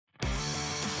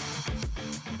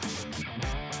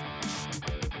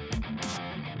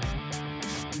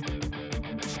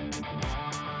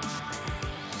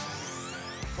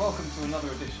Welcome to another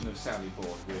edition of Soundly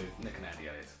Bored with Nick and Andy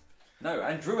Elliott. No,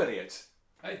 Andrew Elliott.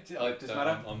 Hey, Does it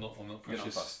matter? I'm not precious. You're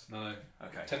not fussed? No.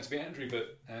 Okay. Tend to be Andrew,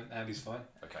 but Andy's fine.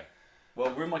 Okay.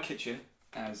 Well, we're in my kitchen,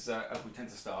 as we tend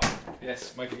to start.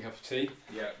 Yes, making a cup of tea.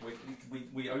 Yeah,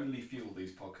 we only fuel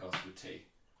these podcasts with tea.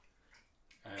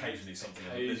 Occasionally something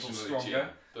a little stronger. Gin,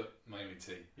 but mainly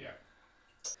tea. Yeah.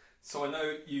 So I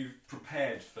know you've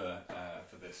prepared for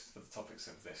the topics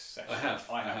of this session.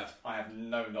 I have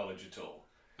no knowledge at all.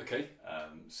 Okay.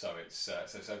 So it's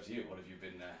over to you. What have you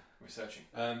been researching?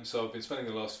 So I've been spending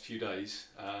the last few days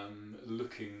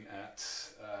looking at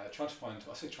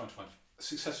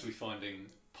successfully finding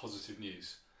positive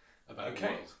news about the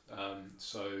world.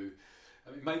 So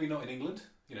I mean, maybe not in England.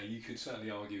 You know, you could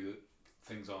certainly argue that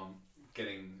things aren't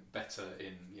getting better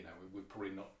in. You know, we're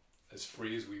probably not as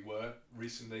free as we were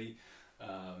recently.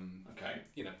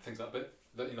 You know, things like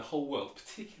that in the whole world,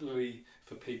 particularly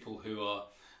for people who are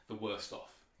the worst off.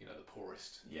 You know, the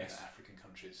poorest, African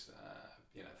countries,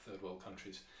 third world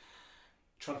countries,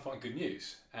 trying to find good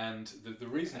news. And the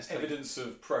reason it's evidence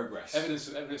of progress. Evidence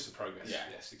of progress. Yeah.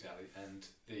 Yes, exactly. And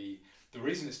the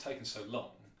reason it's taken so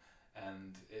long,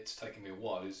 and it's taken me a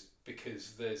while, is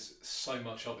because there's so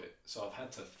much of it. So I've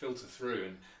had to filter through,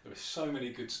 and there are so many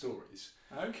good stories.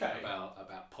 Okay.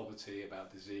 About poverty,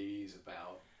 about disease,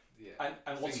 about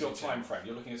And what's your time frame?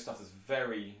 You're looking at stuff that's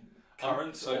very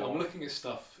current. I'm looking at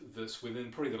stuff that's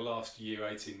within probably the last year,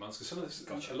 18 months.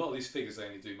 Because a lot of these figures they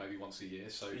only do maybe once a year.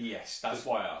 So yes, that's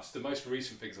why I asked. The most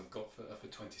recent figures I've got are for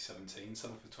 2017,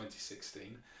 some are for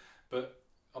 2016. But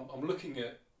I'm looking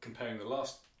at comparing the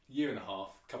last year and a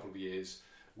half, couple of years,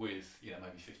 with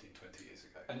maybe 15, 20 years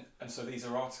ago. And so these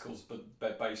are articles,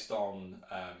 but based on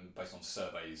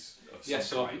surveys of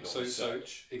so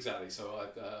research. Exactly. So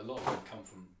a lot of them come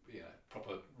from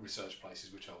proper research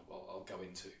places, which I'll go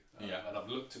into. And I've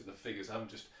looked at the figures. I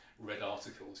haven't just read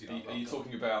articles. Are you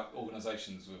talking about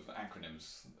organisations with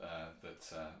acronyms that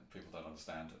people don't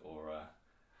understand, or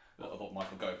what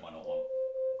Michael Gove might not want?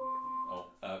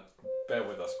 Oh, bear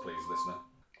with us, please, listener.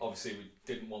 Obviously, we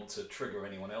didn't want to trigger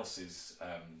anyone else's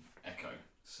echo,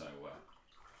 so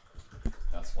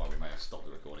that's why we may have stopped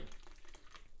the recording.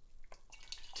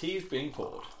 Tea is being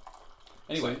poured.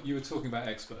 Anyway, so you were talking about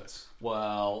experts.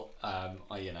 Well,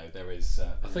 there is.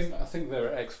 I think there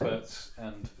are experts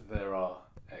and there are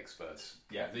experts.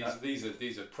 Yeah,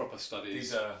 these are proper studies.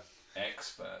 These are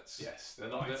experts. Yes, they're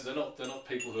not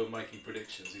people who are making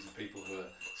predictions. These are people who are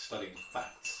studying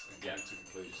facts and getting to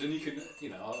conclusions. And you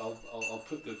can, I'll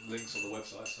put the links on the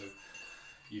website so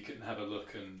you can have a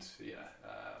look and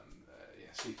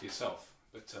see for yourself.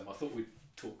 But I thought we'd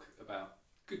talk about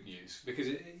good news, because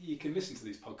you can listen to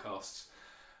these podcasts,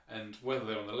 and whether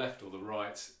they're on the left or the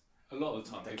right, a lot of the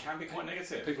time they can be quite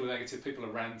negative. People are negative. People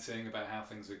are ranting about how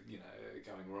things are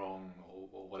going wrong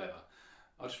or whatever.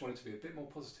 I just want it to be a bit more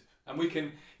positive, and we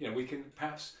can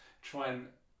perhaps try and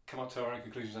come up to our own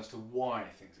conclusions as to why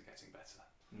things are getting better.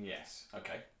 Yes.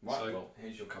 Okay. Right. So, well,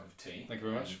 here's your cup of tea. Thank you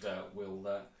very much. And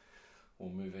we'll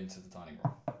move into the dining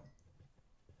room.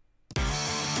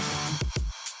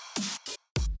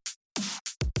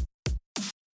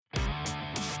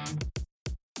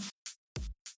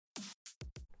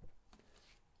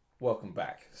 Welcome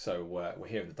back. So we're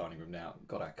here in the dining room now.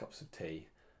 Got our cups of tea.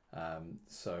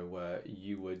 So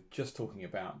you were just talking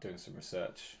about doing some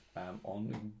research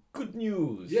on good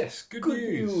news. Yes, good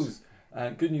news.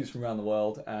 Good news from around the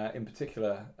world. In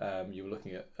particular, you were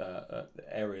looking at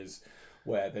areas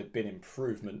where there'd been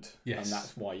improvement. Yes. And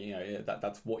that's why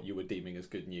that's what you were deeming as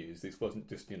good news. This wasn't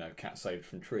just cat saved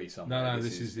from tree somewhere. No.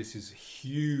 This is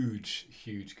huge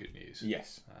good news.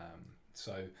 Yes.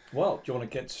 Well, do you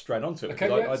want to get straight onto it? Okay,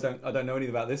 I don't know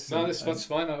anything about this. No, that's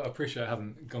fine. I appreciate I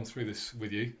haven't gone through this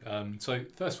with you. So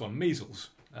first one, measles.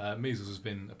 Measles has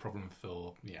been a problem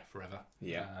for forever.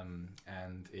 Yeah.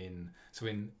 And in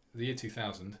the year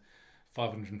 2000,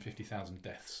 550,000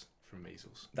 deaths from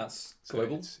measals. That's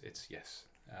global. It's yes.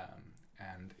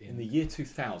 And in the year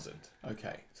 2000.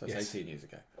 Okay, so that's 18 years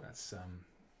ago. That's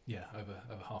over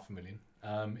 500,000.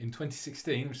 In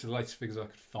 2016, which is the latest figures I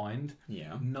could find,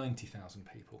 90,000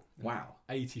 people. Wow,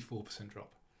 84%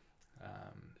 drop.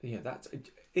 That's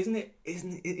isn't it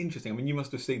interesting? I mean, you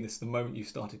must have seen this the moment you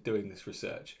started doing this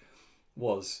research.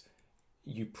 Was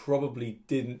you probably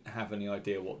didn't have any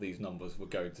idea what these numbers were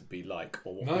going to be like,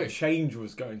 or what the change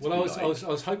was going to be like. I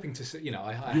was hoping to see. You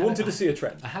wanted to see a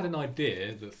trend. I had an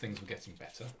idea that things were getting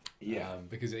better. Yeah,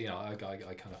 because I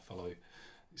kind of follow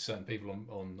certain people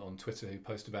on Twitter who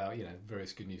post about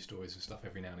various good news stories and stuff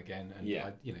every now and again, and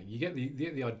you get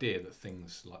the idea that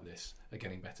things like this are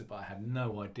getting better, but I had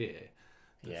no idea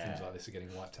that things like this are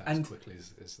getting wiped out as quickly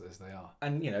as they are.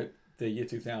 And the year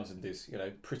 2000 is,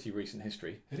 pretty recent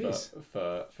history.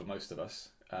 For most of us,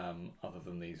 other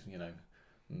than these,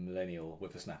 millennial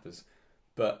whippersnappers.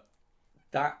 But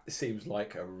that seems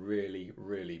like a really,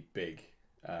 really big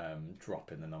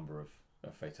drop in the number of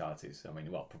fatalities. I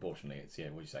mean, well, proportionally, it's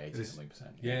would you say 80-something%?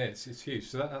 Yeah, it's huge.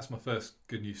 So that's my first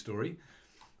good news story.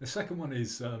 The second one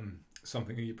is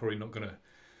something that you're probably not going to.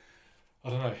 I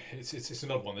don't know. It's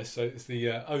an odd one. So it's the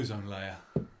ozone layer.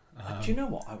 Do you know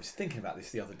what? I was thinking about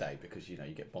this the other day because you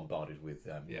get bombarded with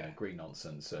green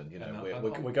nonsense, and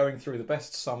we're going through the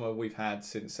best summer we've had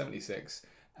since '76,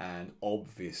 and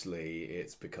obviously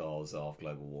it's because of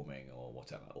global warming or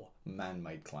whatever, or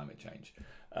man-made climate change.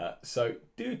 So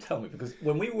do tell me, because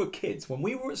when we were kids, when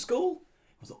we were at school,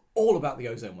 it was all about the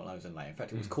ozone layer. In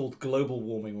fact, it was called global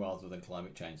warming rather than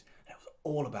climate change. And it was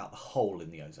all about the hole in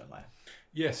the ozone layer.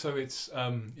 Yeah, so it's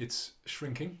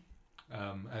shrinking,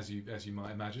 as you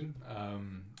might imagine.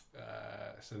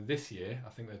 So this year, I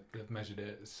think they've measured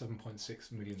it at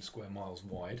 7.6 million square miles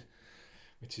wide,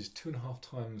 which is 2.5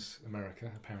 times America,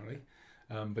 apparently.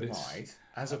 But it's right.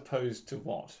 As opposed to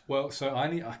what? Well, so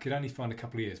I could only find a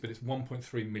couple of years, but it's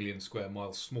 1.3 million square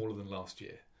miles smaller than last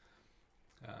year.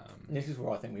 This is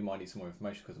where I think we might need some more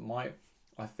information, because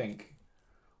I'm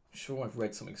sure I've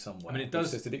read something somewhere. I mean, it does.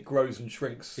 It says that it grows and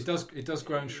shrinks. It does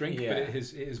grow and shrink, but it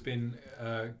has been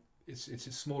it's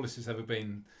its smallest it's ever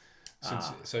been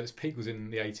since. So its peak was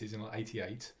in the 80s, in like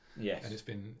 88. Yes, and it's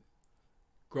been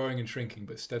growing and shrinking,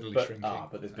 but steadily shrinking.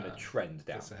 But there's been a trend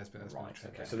down. There has been a trend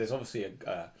okay. down. So there's obviously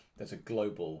a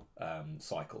global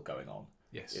cycle going on.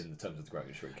 Yes, in terms of the growing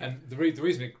and shrinking. And the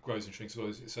reason it grows and shrinks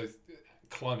is so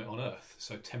climate on Earth,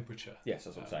 so temperature. Yes,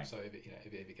 that's what I'm saying. So if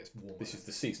it gets warmer, this is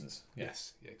the seasons.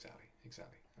 Yes, yeah,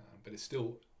 exactly. But it's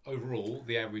still overall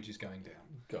the average is going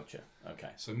down. Gotcha.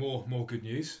 Okay. So more good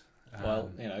news.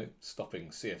 Well, stopping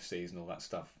CFCs and all that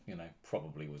stuff,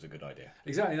 probably was a good idea.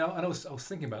 Exactly. And I was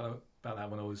thinking about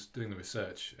that when I was doing the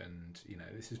research, and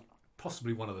this is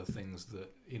possibly one of the things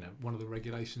that one of the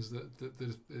regulations that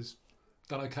has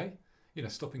done okay.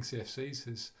 Stopping CFCs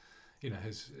has.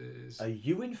 Are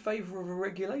you in favour of a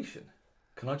regulation?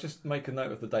 Can I just make a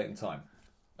note of the date and time?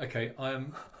 Okay,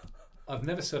 I've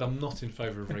never said I'm not in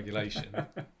favour of regulation.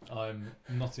 I'm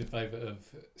not in favour of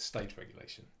state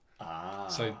regulation.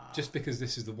 So just because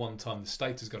this is the one time the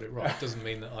state has got it right doesn't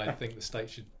mean that I think the state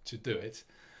should do it.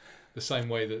 The same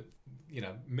way that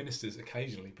ministers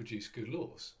occasionally produce good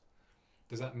laws.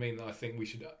 Does that mean that I think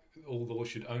all laws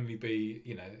should only be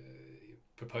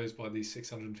proposed by these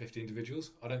 650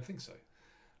 individuals? I don't think so.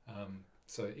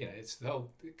 So it's the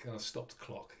whole kind of stopped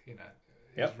clock.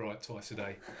 It's right twice a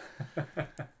day.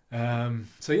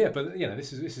 But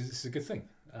this is a good thing.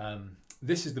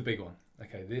 This is the big one.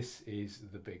 Okay, this is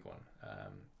the big one.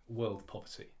 World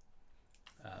poverty.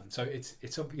 So it's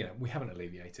we haven't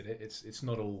alleviated it. It's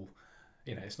not all.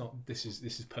 It's not. This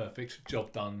is perfect.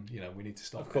 Job done. We need to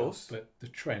stop. Of course. But the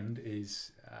trend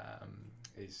is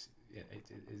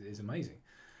amazing.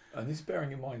 And this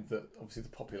bearing in mind that obviously the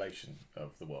population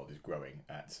of the world is growing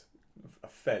at a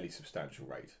fairly substantial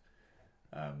rate.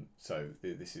 So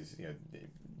this is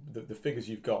the figures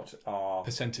you've got are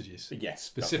percentages. Yes,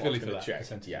 specifically for that check.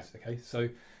 Percentages. Yeah. Okay.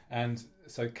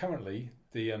 So currently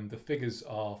the figures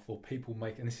are for people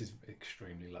making. And this is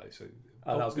extremely low. So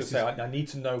I was going to say I need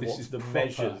to know what the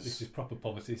measures. This is proper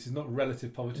poverty. This is not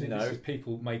relative poverty. No. This is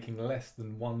people making less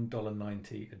than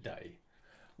 $1.90 a day.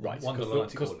 Right,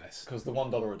 $1.90 or less. Because the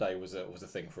 $1 a day was a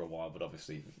thing for a while, but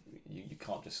obviously you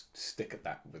can't just stick at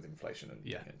that with inflation and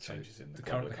changes in the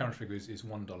current figure is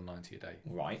 $1.90 a day.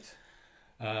 Right.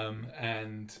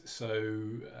 And so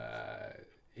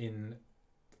in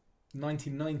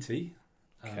 1990,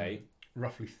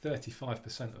 roughly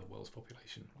 35% of the world's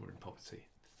population were in poverty.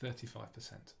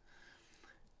 35%.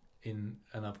 And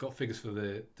I've got figures for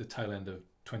the tail end of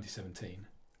 2017.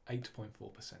 8.4%.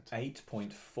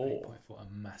 8.4. A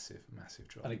massive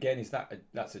drop. And again,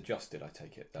 that's adjusted? I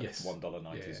take it. That yes.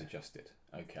 $1.90 is adjusted.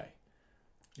 Okay.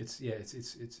 It's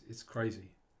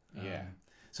crazy. Yeah.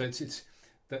 So this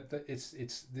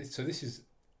is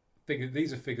figure.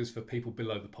 These are figures for people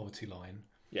below the poverty line.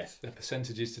 Yes. They're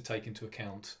percentages to take into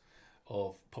account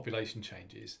of population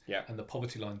changes. Yeah. And the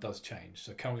poverty line does change.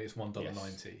 So currently it's $1.90. Yes.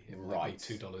 It might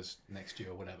be $2 next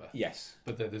year or whatever. Yes.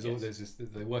 But there's this,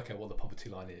 they work out what the poverty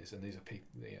line is, and these are people.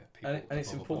 And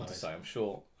it's important to say. I'm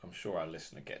sure our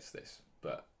listener gets this,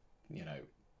 but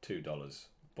 $2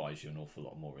 buys you an awful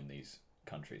lot more in these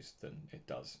countries than it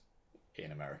does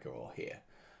in America or here.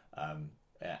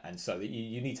 And so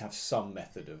you need to have some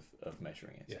method of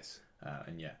measuring it. Yes.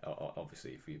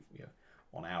 Obviously, if we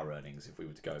on our earnings, if we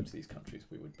were to go to these countries,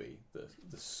 we would be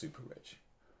the super rich.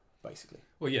 basically.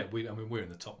 Well, yeah, we're in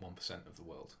the top 1% of the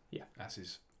world. Yeah. As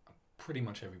is pretty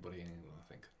much everybody in England, I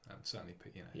think. Certainly,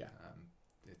 Yeah.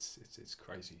 It's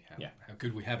crazy Yeah. how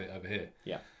good we have it over here.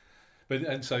 Yeah. But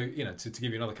and so to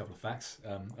give you another couple of facts,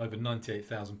 over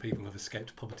 98,000 people have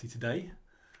escaped poverty today.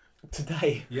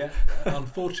 Today. Yeah.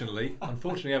 unfortunately,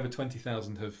 over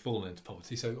 20,000 have fallen into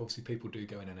poverty. So obviously, people do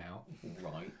go in and out.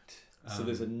 Right. So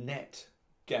there's a net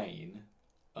gain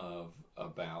of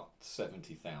about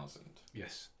 70,000.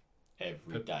 Yes.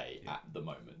 Every day yeah. at the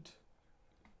moment,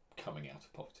 coming out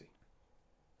of poverty.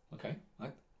 Okay,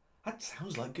 that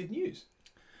sounds like good news.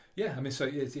 Yeah, I mean, so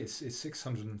it's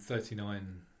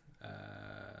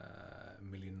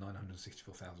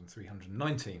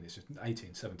 639,964,319. It's just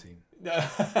 18, 17.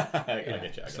 I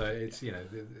get you. So it's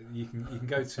you can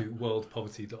go to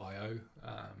worldpoverty.io,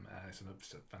 and it's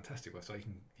a fantastic website.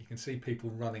 You can see people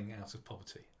running out of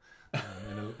poverty in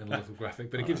a little graphic,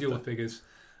 but it gives you all the figures,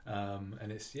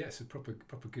 and it's a proper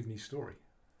good news story.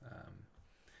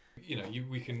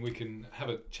 We can have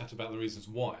a chat about the reasons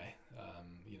why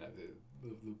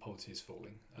the poverty is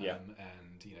falling, and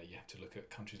you have to look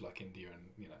at countries like India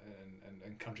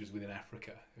and countries within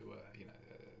Africa who are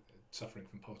suffering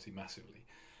from poverty massively,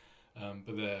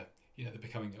 but they're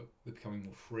becoming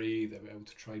more free. They're able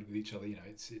to trade with each other.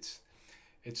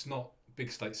 It's not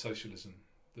big state socialism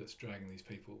that's dragging these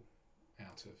people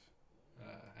out of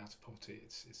poverty.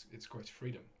 It's greater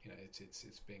freedom.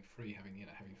 It's being free, having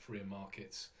freer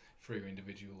markets, freer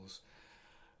individuals.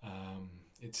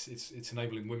 It's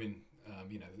enabling women,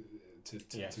 to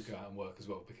go out and work as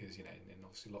well, because in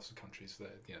obviously lots of countries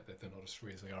they're not as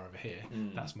free as they are over here.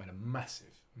 That's made a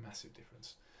massive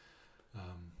difference.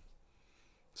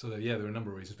 So there are a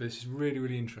number of reasons, but it's really,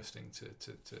 really interesting to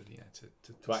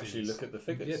actually look at the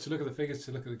figures. Yeah, to look at the figures,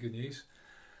 to look at the good news.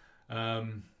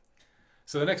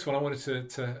 So the next one I wanted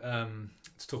to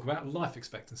talk about life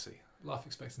expectancy. Life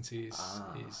expectancy is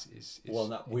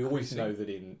well. We always increasing. know that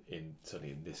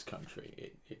certainly in this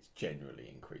country, it's generally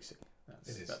increasing.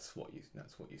 That's what you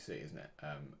see, isn't it?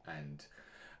 And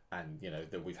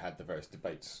that we've had the various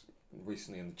debates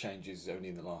recently and the changes only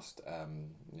in the last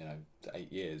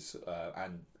 8 years,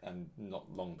 and not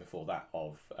long before that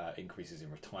of increases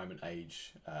in retirement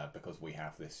age, because we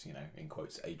have this in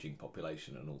quotes aging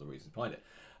population and all the reasons behind it.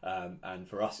 And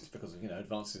for us, it's because of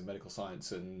advances in medical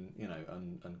science and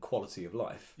and quality of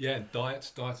life. Yeah,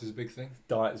 diet is a big thing.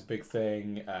 Diet is a big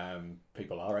thing.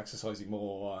 People are exercising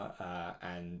more,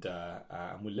 and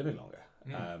we're living longer.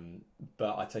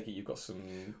 But I take it you've got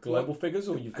some global figures,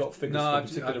 or you've got figures for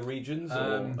particular regions,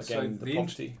 or again the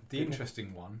poverty. The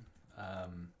interesting one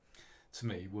to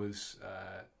me was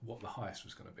what the highest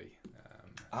was going to be.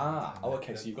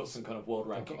 Okay. So you've got some kind of world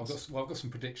rankings. I've got some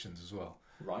predictions as well.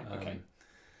 Right. Okay.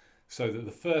 So that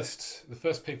the first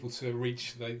people to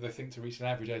reach, they think to reach an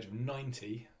average age of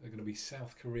 90, are going to be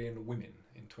South Korean women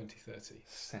in 2030.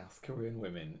 South Korean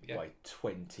women by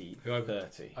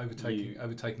 2030.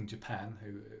 Overtaking Japan,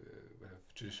 who have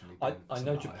traditionally been I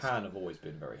know Japan have always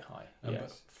been very high. Yes.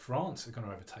 But France are going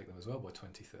to overtake them as well by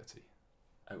 2030.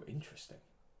 Oh, interesting.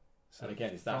 So and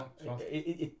again, is that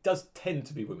it does tend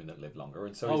to be women that live longer,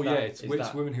 and so it's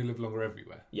women who live longer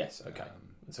everywhere. Yes, okay.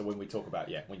 So when we talk about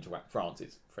France,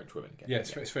 it's French women again. Yeah,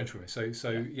 it's French women. So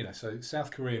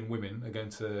South Korean women are going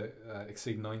to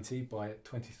exceed 90 by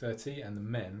 2030, and the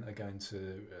men are going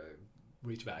to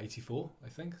reach about 84, I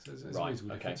think. So there's a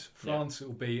reasonable difference. France, it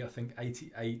will be, I think,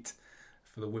 88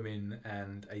 for the women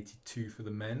and 82 for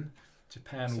the men.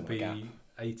 Japan will be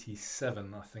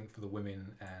 87, I think, for the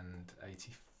women and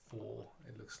 84,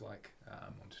 it looks like.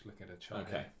 I'm just looking at a chart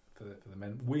for the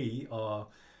men. We are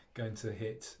going to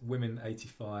hit women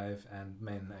 85 and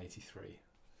men 83.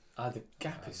 The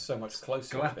gap is so much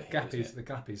closer. The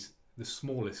gap is the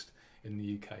smallest in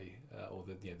the UK, or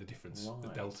the difference. Right.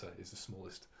 The delta is the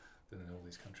smallest than in all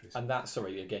these countries. And that,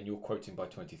 again, you're quoting by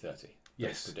 2030.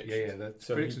 Yes. Predictions. Yeah.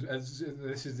 Predictions.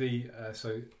 This is the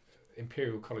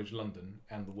Imperial College London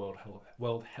and the World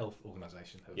Health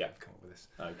Organization have come up with this.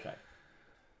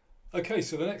 Okay.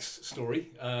 So the next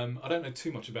story, I don't know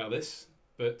too much about this,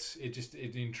 but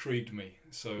it intrigued me,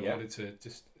 so I wanted to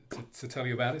just to tell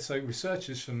you about it. So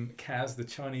researchers from CAS, the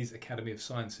Chinese Academy of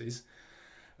Sciences,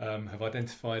 have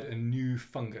identified a new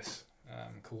fungus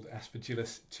called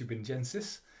Aspergillus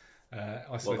tubigensis,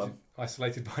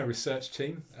 isolated by a research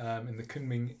team in the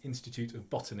Kunming Institute of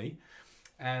Botany,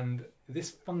 and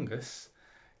this fungus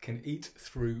can eat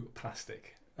through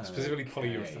plastic, specifically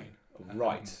polyurethane.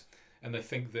 Right. And they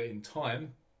think that in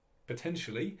time,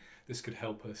 potentially, this could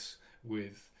help us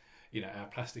with our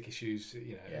plastic issues.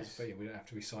 Yes. We don't have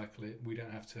to recycle it. We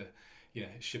don't have to,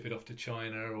 ship it off to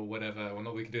China or whatever. Well,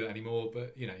 not that we can do that anymore,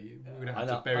 but we don't have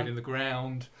to bury it in the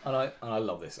ground. And I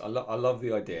love this. I love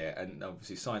the idea, and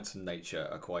obviously science and nature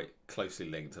are quite closely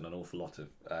linked, and an awful lot of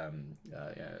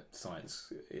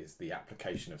science is the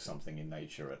application of something in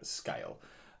nature at scale,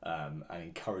 and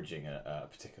encouraging a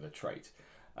particular trait.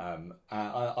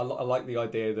 I like the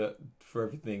idea that for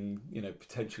everything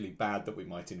potentially bad that we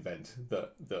might invent,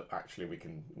 that actually we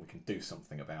can do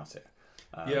something about it.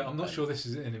 I'm not sure this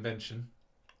is an invention.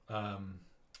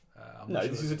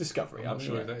 This is a discovery. I'm not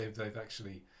sure if they've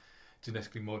actually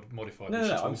genetically modified.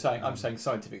 No. I'm saying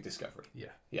scientific discovery.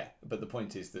 Yeah. But the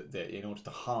point is that in order to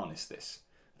harness this,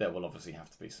 there will obviously have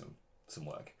to be some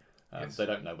work. Yes. They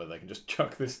don't know whether they can just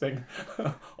chuck this thing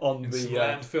on the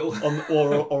landfill,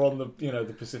 or on the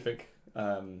the Pacific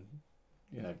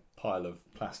pile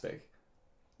of plastic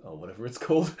or whatever it's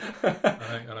called.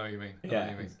 I know what you mean.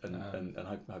 And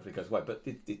hopefully it goes away. But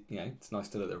it's nice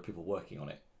to know there are people working on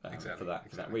it for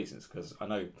that reasons, because I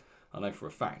know for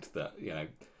a fact that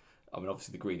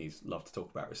obviously the greenies love to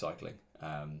talk about recycling,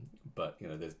 but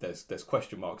there's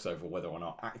question marks over whether or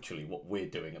not actually what we're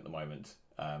doing at the moment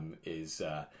is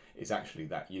actually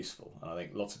that useful. And I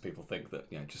think lots of people think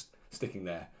that just sticking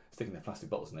their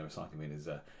plastic bottles in their recycling bin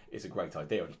is a great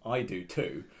idea, and I do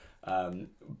too.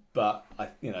 But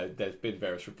there's been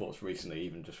various reports recently,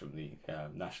 even just from the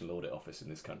National Audit Office in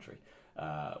this country,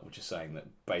 which is saying that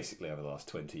basically over the last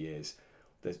 20 years,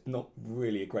 there's not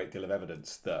really a great deal of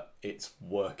evidence that it's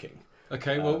working.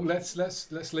 Okay, well let's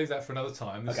leave that for another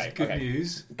time. This is good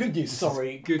news. Good news.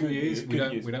 Sorry, good news. We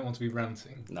don't want to be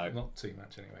ranting. No, not too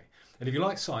much anyway. And if you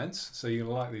like science, so you're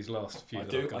gonna like these last few.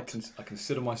 I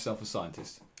consider myself a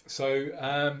scientist. So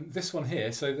this one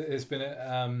here. So there's been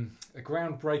a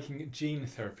groundbreaking gene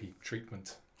therapy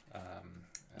treatment.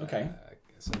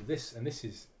 So this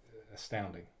is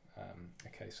astounding.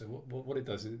 So what it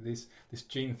does is this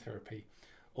gene therapy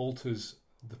alters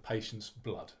the patient's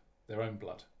blood, their own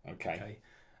blood. Okay.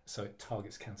 So it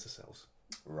targets cancer cells.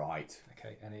 Right.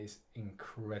 Okay, and it is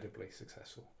incredibly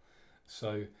successful.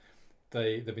 So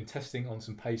they've been testing on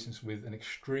some patients with an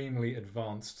extremely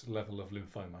advanced level of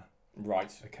lymphoma.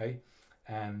 Right. Okay,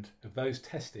 and of those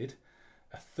tested,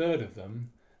 a third of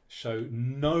them show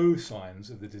no signs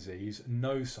of the disease,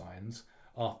 no signs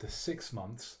after 6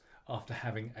 months after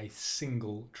having a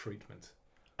single treatment.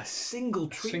 A single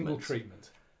treatment? Single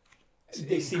treatment.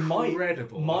 It's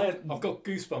incredible. I've got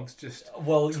goosebumps just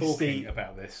talking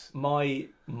about this. My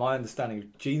understanding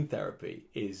of gene therapy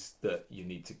is that you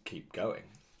need to keep going.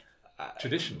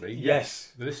 Traditionally,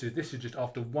 yes. This is just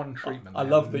after one treatment. I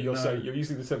love that you're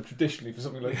using the term traditionally for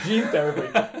something like gene therapy,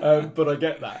 but I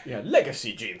get that. Yeah,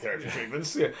 legacy gene therapy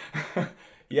treatments.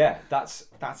 Yeah, that's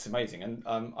amazing. And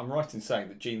I'm right in saying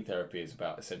that gene therapy is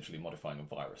about essentially modifying a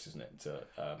virus, isn't it?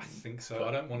 I think so.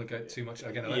 I don't want to go too much.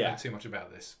 Again, I don't know too much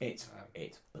about this. It's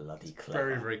bloody clever.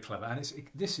 Very, very clever, and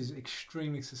this is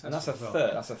extremely successful.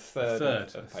 And that's a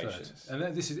third of patients.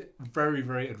 And this is very,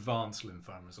 very advanced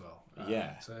lymphoma as well.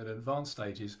 So at advanced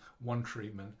stages, one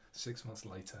treatment, 6 months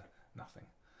later, nothing.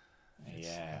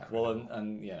 Yeah. Well,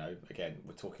 and again,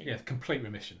 we're talking complete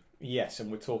remission. Yes,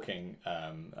 and we're talking.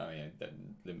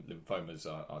 Lymphomas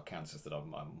are cancers that are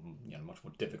much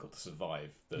more difficult to survive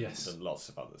than lots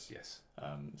of others. Yes.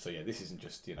 This isn't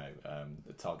just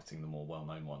targeting the more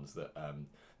well-known ones that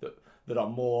are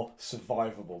more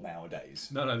survivable nowadays.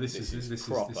 No, this is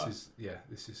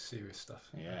serious stuff.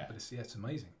 Yeah, but it's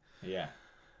amazing. Yeah.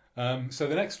 So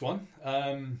the next one.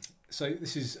 So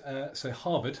this is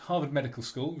Harvard Medical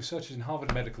School. Researchers in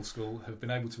Harvard Medical School have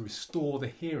been able to restore the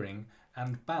hearing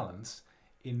and balance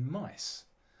in mice.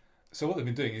 So what they've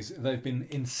been doing is they've been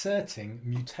inserting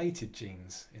mutated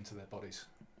genes into their bodies.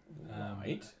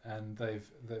 Right. And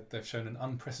they've shown an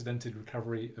unprecedented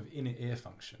recovery of inner ear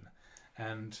function,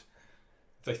 and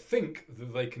they think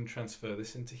that they can transfer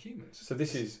this into humans. So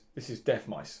this is deaf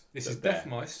mice. This is deaf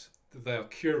mice that they are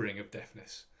curing of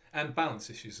deafness and balance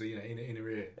issues, inner ear, inner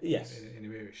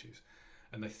ear issues,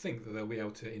 and they think that they'll be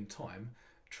able to, in time,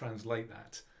 translate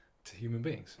that to human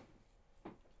beings.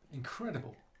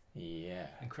 Incredible. Yeah.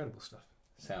 Incredible stuff.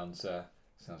 Sounds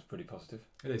pretty positive.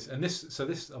 It is, and this.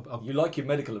 You like your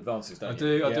medical advances, don't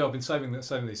you? I do. I've been saving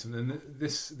these, and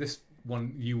this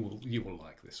one you will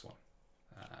like this one.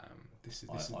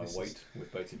 I wait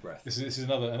with bated breath. This is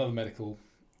another medical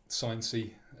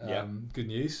sciencey good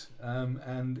news,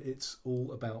 and it's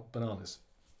all about bananas.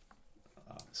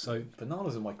 So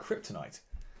bananas are my kryptonite.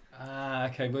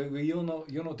 Okay, but you're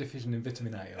not deficient in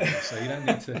vitamin A, are you? So you don't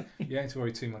need to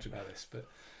worry too much about this. But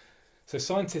so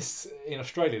scientists in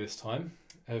Australia this time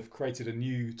have created a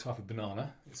new type of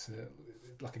banana. It's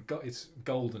it's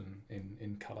golden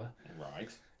in colour, Right.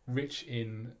 rich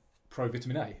in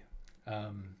provitamin A,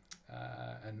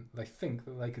 and they think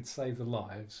that they could save the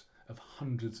lives of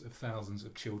hundreds of thousands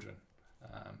of children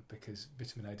because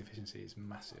vitamin A deficiency is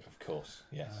massive. Of course.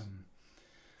 Yes. And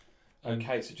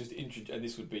Okay, so and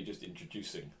this would be just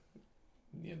introducing,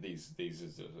 these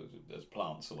as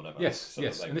plants or whatever. Yes, so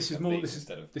yes, that they and this would is have more. these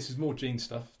instead of. This is more gene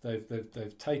stuff.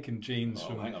 They've taken genes Oh,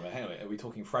 from. hang on. Are we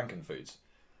talking Frankenfoods?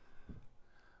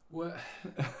 Well,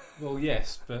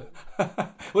 yes, but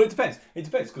Well, it depends. It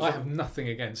depends. I have nothing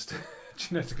against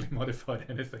genetically modified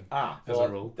anything. As a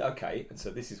rule. Okay, and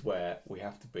so this is where we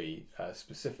have to be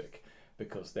specific,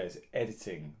 because there's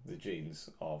editing the genes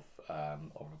of a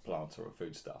plant or a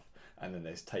foodstuff, and then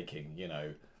there's taking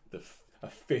a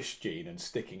fish gene and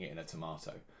sticking it in a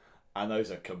tomato, and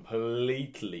those are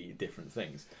completely different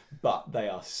things, but they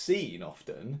are seen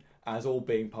often as all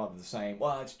being part of the same.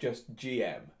 Well, it's just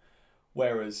GM,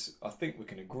 whereas I think we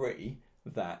can agree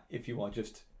that if you are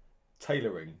just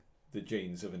tailoring the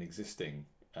genes of an existing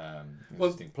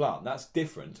plant, that's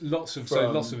different. Lots of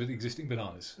existing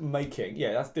bananas.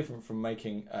 That's different from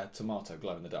making a tomato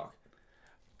glow in the dark.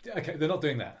 Okay, they're not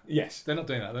doing that. Yes, They're not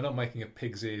doing that. They're not making a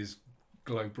pig's ears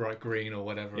glow bright green or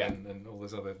whatever, Yeah. and all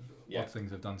those other Yeah. odd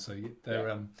things they've done. So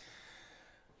they're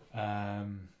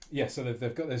So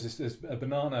they've got there's a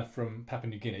banana from Papua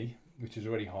New Guinea which is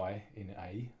already high in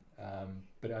A,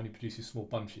 but it only produces small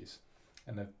bunches,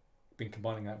 and they've been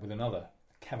combining that with another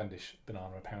Cavendish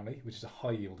banana apparently, which is a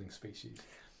high yielding species.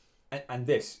 and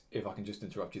this, if I can just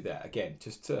interrupt you there again,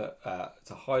 just to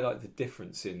highlight the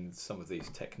difference in some of these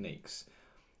techniques.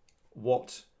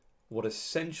 What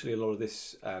essentially a lot of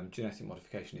this genetic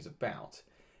modification is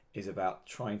about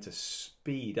trying to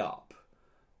speed up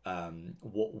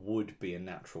what would be a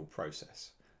natural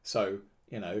process. So,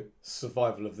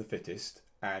 survival of the fittest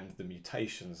and the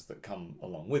mutations that come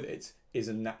along with it is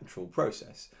a natural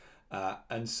process.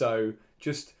 And so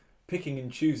just picking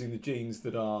and choosing the genes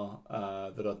that are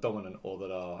dominant or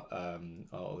that are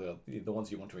the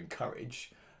ones you want to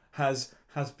encourage has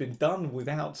been done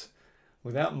without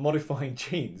modifying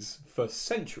genes for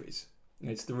centuries.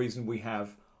 It's the reason we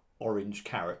have orange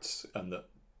carrots and that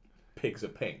pigs are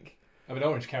pink. I mean,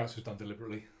 orange carrots was done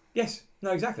deliberately. Yes,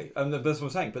 no, exactly, and that's what I'm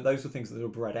saying. But those are things that are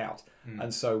bred out,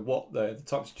 and so what the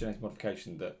types of genetic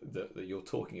modification that you're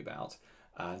talking about,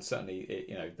 and certainly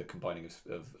the combining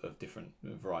of different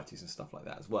varieties and stuff like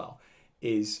that as well,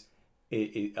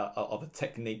 are the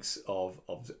techniques of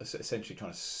essentially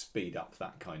trying to speed up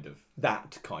that kind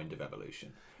of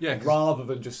evolution. Yeah, rather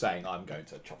than just saying I'm going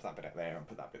to chop that bit out there and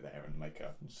put that bit there and make a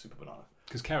super banana.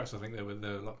 Because carrots, I think they're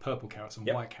like purple carrots and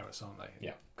Yep. white carrots, aren't they? And Yeah.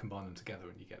 you combine them together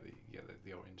and you get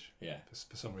the orange. Yeah.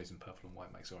 For some reason, purple and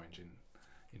white makes orange in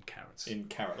carrots. In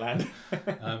carrot land.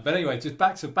 But anyway, just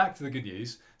back to the good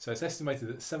news. So it's estimated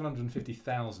that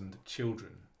 750,000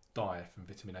 children die from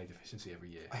vitamin A deficiency every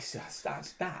year.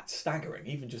 That's staggering.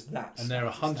 Even just that. And there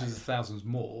are hundreds of thousands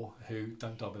more who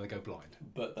don't die, but they go blind.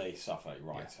 But they suffer,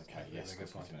 right? Yes, Okay, yeah, yes, they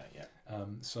go blind.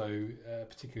 Yeah.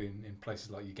 Particularly in places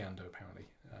like Uganda, apparently,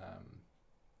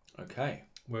 Okay.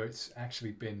 where it's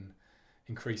actually been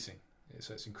increasing.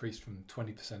 So it's increased from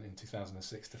 20% in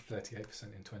 2006 to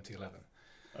 38% in 2011.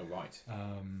 Oh, right.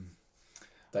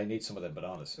 They need some of their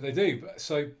bananas. They do.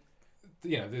 So,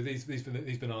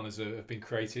 these bananas have been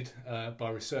created by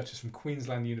researchers from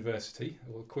Queensland University,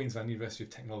 or Queensland University of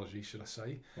Technology, should I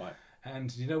say. Right.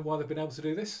 And do you know why they've been able to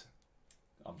do this?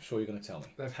 I'm sure you're going to tell me.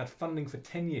 They've had funding for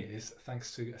 10 years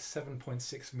thanks to a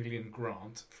 $7.6 million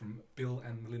grant from Bill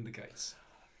and Melinda Gates.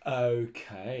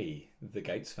 Okay. The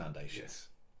Gates Foundation. Yes.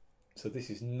 So this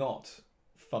is not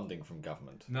funding from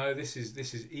government. No, this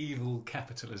is evil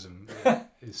capitalism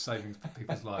that is saving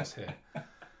people's lives here.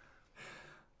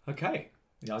 Okay.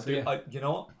 Yeah, you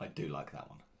know what? I do like that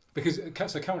one. Because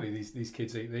currently these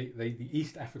kids eat the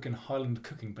East African Highland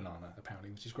cooking banana, apparently,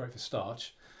 which is great for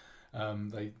starch.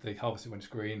 They harvest it when it's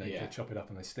green, they chop it up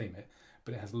and they steam it,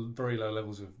 but it has very low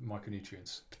levels of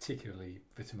micronutrients, particularly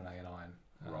vitamin A and iron.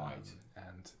 Right.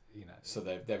 And so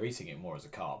they're eating it more as a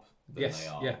carb than yes, they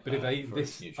are. yeah. But if they eat for this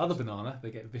its nutrients. other banana,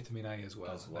 they get vitamin A as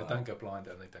well. As well. They don't go blind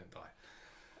and they don't die.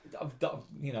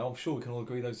 I'm sure we can all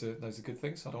agree those are good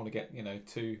things. I don't want to get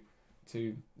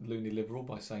too loony liberal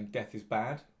by saying death is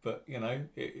bad, but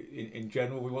in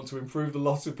general we want to improve the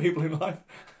lots of people in life.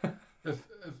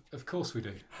 Of course we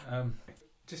do.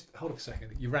 Just hold up a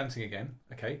second. You're ranting again.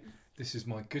 Okay, this is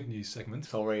my good news segment.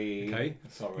 Sorry. Okay.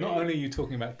 Sorry. Not only are you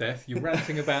talking about death, you're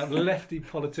ranting about lefty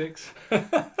politics.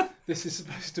 This is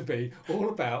supposed to be all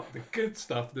about the good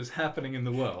stuff that's happening in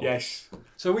the world. Yes.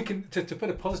 So we can, to put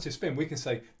a positive spin, we can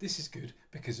say this is good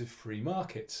because of free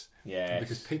markets. Yeah.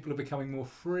 Because people are becoming more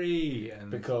free, and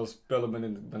because Bill and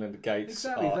Melinda Gates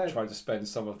Exactly, are they- trying to spend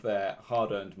some of their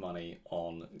hard-earned money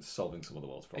on solving some of the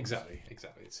world's problems.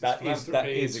 Exactly. It's That is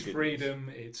philanthropy, a it's good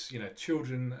freedom. It's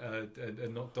children are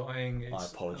not dying. It's I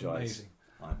apologise. Amazing.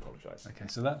 I apologise. Okay,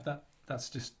 so that's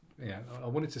just I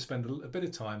wanted to spend a bit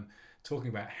of time talking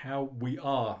about how we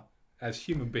are as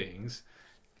human beings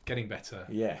getting better,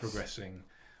 Yes. progressing.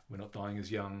 We're not dying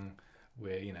as young.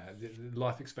 We're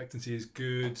life expectancy is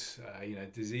good.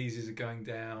 Diseases are going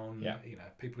down. Yeah.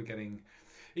 People are getting,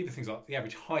 even things like the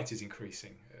average height is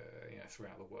increasing.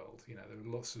 Throughout the world, there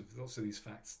are lots of these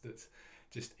facts that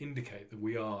just indicate that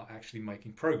we are actually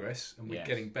making progress and we're Yes.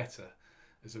 getting better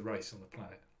as a race on the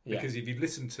planet. Yeah. Because if you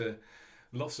listen to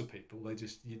lots of people,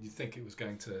 you'd think it was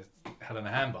going to hell in a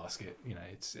handbasket.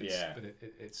 But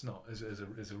it's not.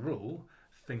 As a rule,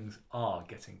 things are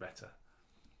getting better.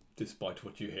 Despite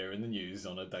what you hear in the news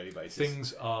on a daily basis.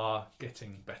 Things are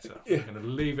getting better. We're going to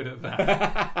leave it at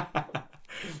that.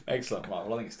 Excellent. Right,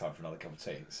 well, I think it's time for another cup of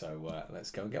tea. So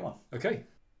let's go and get one. Okay.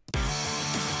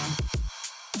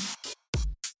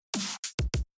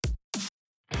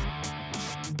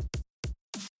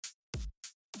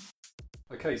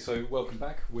 Okay, so welcome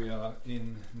back. We are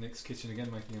in Nick's kitchen again,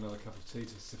 making another cup of tea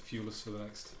to fuel us for the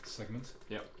next segment.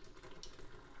 Yep.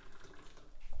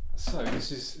 So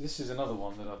this is another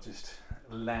one that I've just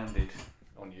landed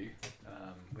on you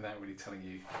without really telling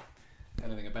you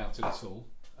anything about it at all.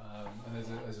 And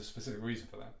there's a specific reason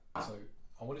for that. So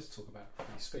I wanted to talk about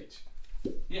free speech.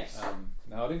 Yes.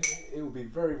 Now it would be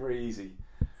very, very easy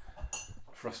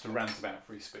for us to rant about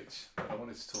free speech, but I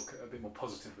wanted to talk a bit more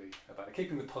positively about it,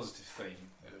 keeping the positive theme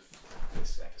of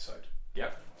this episode.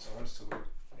 Yep. So I wanted to talk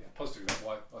positively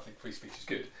about why I think free speech is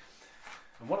good.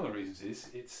 And one of the reasons is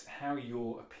it's how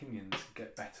your opinions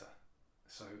get better.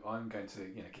 So I'm going to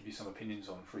give you some opinions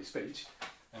on free speech,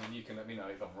 and then you can let me know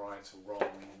if I'm right or wrong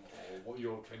or what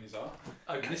your opinions are.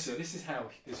 Okay. And this is how,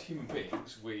 as human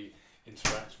beings, we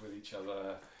interact with each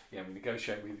other. We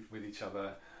negotiate with each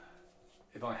other.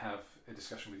 If I have a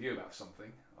discussion with you about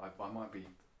something, I might be.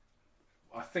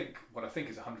 I think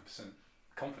is 100%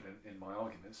 confident in my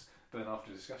arguments, but then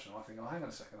after a discussion, I think, oh, hang on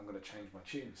a second, I'm going to change my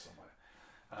tune somewhere.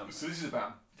 So this is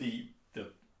about the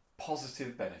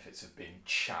positive benefits of being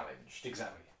challenged.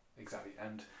 Exactly,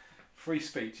 and free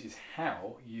speech is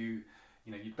how you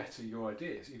better your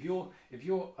ideas. If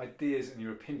your ideas and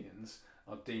your opinions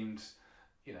are deemed,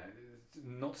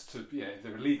 not to,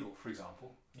 they're illegal, for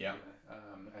example. Yeah.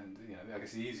 I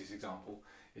guess the easiest example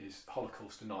is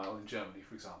Holocaust denial in Germany,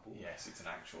 for example. Yes, it's an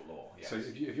actual law. Yes. So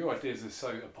if your ideas are so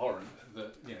abhorrent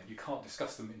that you can't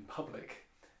discuss them in public,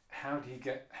 how do you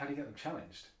get them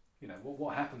challenged?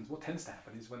 What happens? What tends to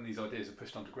happen is when these ideas are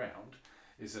pushed underground,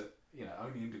 is that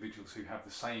only individuals who have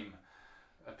the same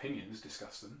opinions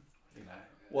discuss them.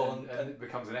 And it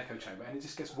becomes an echo chamber, and it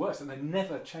just gets worse, and they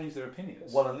never change their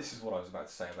opinions. Well, and this is what I was about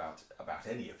to say about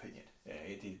any opinion.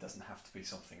 It doesn't have to be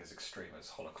something as extreme as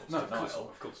Holocaust denial.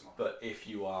 Of course not. But if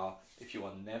you are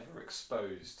never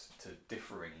exposed to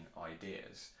differing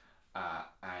ideas,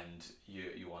 and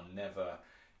you are never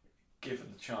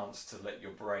given the chance to let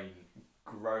your brain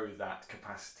grow that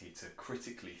capacity to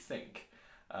critically think,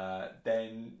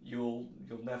 then you'll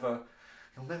never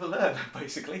learn,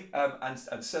 basically.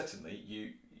 And certainly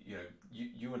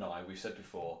you and I, we've said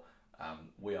before,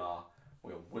 we are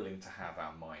willing to have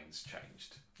our minds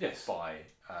changed. Yes. By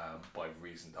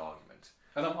reasoned argument.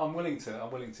 And I'm willing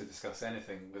to discuss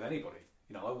anything with anybody.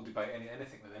 I will debate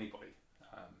anything with anybody.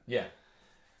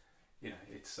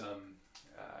 It's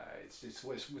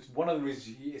one of the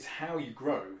reasons. It's how you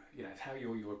grow. It's how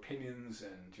your opinions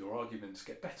and your arguments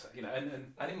get better.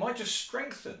 And it might just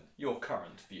strengthen your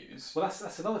current views. Well,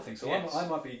 that's another thing. So yes. I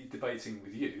might be debating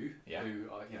with you, yeah. who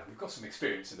we've got some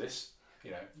experience of this.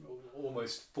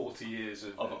 Almost 40 years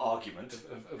of argument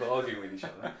of arguing with each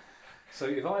other. So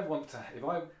if I want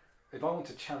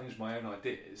to challenge my own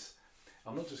ideas,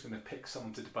 I'm not just going to pick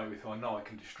someone to debate with who I know I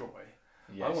can destroy.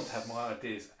 Yes. I want to have my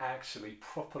ideas actually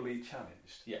properly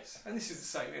challenged. Yes, and this is the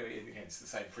same. Again, it's the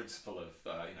same principle of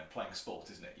playing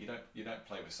sport, isn't it? You don't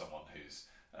play with someone who's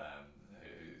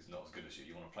not as good as you.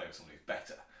 You want to play with someone who's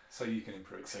better, so you can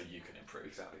improve.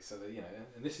 Exactly. So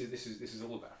and this is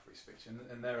all about free speech,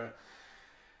 and there are,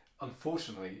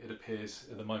 unfortunately, it appears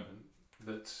at the moment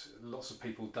that lots of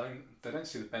people don't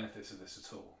see the benefits of this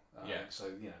at all. So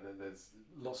there's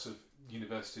lots of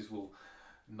universities will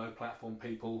no platform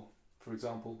people, for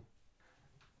example,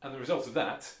 and the result of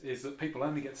that is that people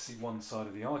only get to see one side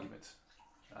of the argument.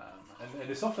 And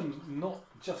it's often not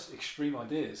just extreme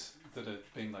ideas that are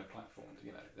being platformed.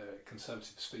 You know, there are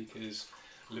conservative speakers,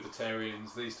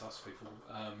 libertarians, these types of people.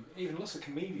 Even lots of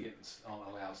comedians aren't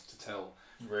allowed to tell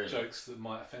jokes that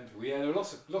might offend people. Yeah, there are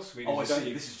lots of comedians. Oh, I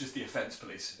see. This is just the offence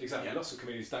police. Exactly. Yeah. Lots of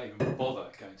comedians don't even bother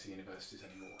going to universities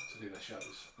anymore to do their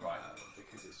shows, right?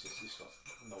 Because it's just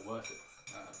not worth it.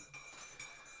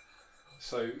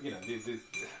 So you know,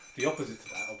 the opposite to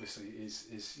that obviously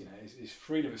is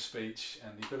freedom of speech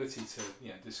and the ability to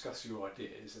discuss your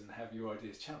ideas and have your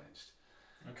ideas challenged.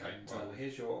 Okay. And, well,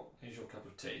 here's your cup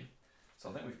of tea. So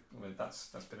I think that's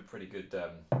been a pretty good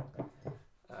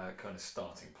kind of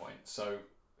starting point. So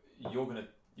you're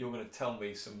gonna tell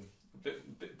me some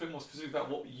bit more specific about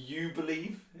what you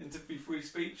believe to be free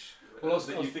speech. Well,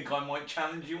 you think I might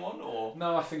challenge you on, or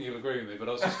no? I think you'll agree with me. But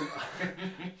I was just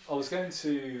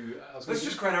let's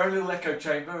just create our own little echo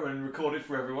chamber and record it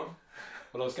for everyone.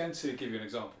 Well, I was going to give you an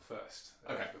example first.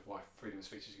 Okay. Of why freedom of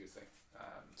speech is a good thing.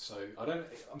 So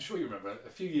I'm sure you remember a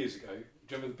few years ago.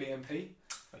 Do you remember the BNP?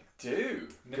 I do.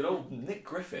 Good old Nick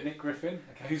Griffin. Nick Griffin.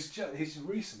 Okay. He's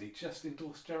recently just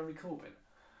endorsed Jeremy Corbyn.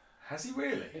 Has he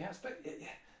really? He has. But yeah.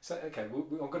 So okay,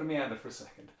 I'm going to meander for a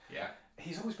second. Yeah.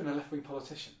 He's always been a left-wing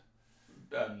politician.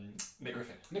 Nick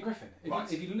Griffin. Nick Griffin.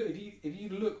 Right. If you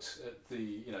looked at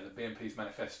the BNP's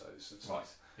manifestos and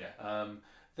stuff, right. Yeah.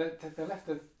 They're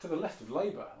to the left of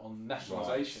Labour on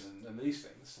nationalisation and these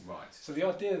things. Right. So the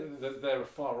idea that they're a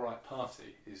far right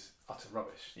party is utter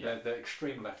rubbish. Yeah. They're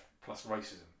extreme left plus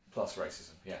racism. Plus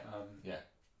racism. Yeah. Yeah.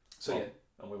 So well,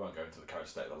 and we won't go into the current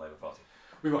state of the Labour Party.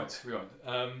 We won't.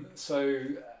 So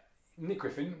Nick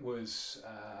Griffin was,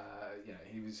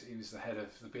 he was the head of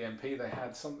the BNP. They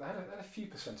had a few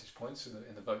percentage points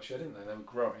in the vote share, didn't they? They were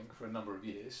growing for a number of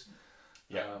years.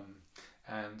 Yeah.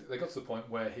 And they got to the point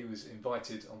where he was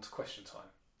invited onto Question Time,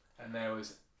 and there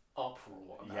was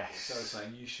uproar about it. So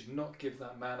saying you should not give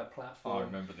that man a platform. I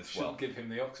remember this well. Shouldn't give him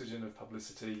the oxygen of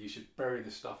publicity. You should bury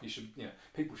the stuff. You should,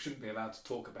 people shouldn't be allowed to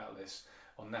talk about this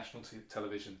on national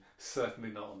television. Certainly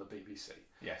not on the BBC.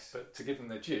 Yes. But to give them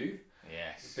their due,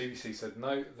 yes, the BBC said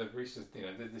no. They've reached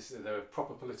they're a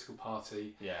proper political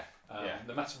party. Yeah.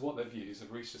 No matter what their views,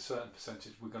 they've reached a certain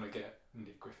percentage. We're going to get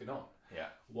Nick Griffin on. Yeah.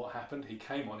 What happened? He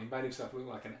came on. He made himself look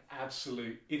like an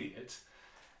absolute idiot,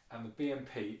 and the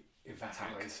BNP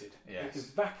evaporated. Yes. It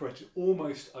evaporated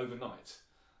almost overnight.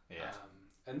 Yeah.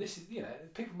 And this is,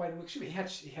 people made him look stupid.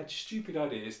 He had stupid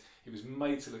ideas. He was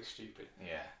made to look stupid.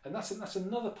 Yeah. And that's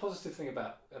another positive thing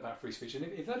about free speech. And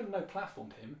if they'd have no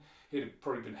platformed him, he'd have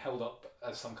probably been held up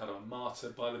as some kind of a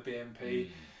martyr by the BNP.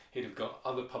 He'd have got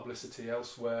other publicity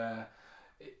elsewhere.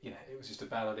 It was just a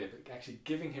bad idea. But actually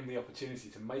giving him the opportunity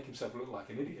to make himself look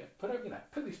like an idiot,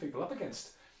 put these people up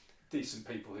against decent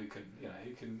people who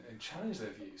can challenge their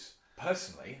views.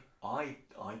 Personally, I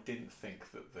didn't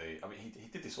think that he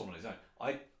did this all on his own.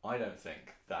 I don't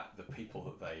think that the people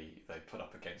that they put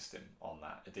up against him on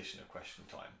that edition of Question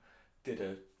Time did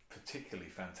a particularly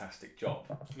fantastic job.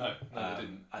 No, they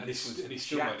didn't. And this was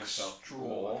Jack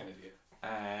Straw like an idiot.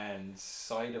 and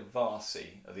Saida Varsi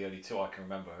are the only two I can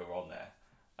remember who were on there,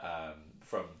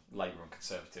 from Labour and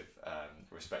Conservative,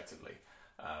 respectively.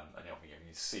 And you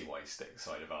can see why he's sticking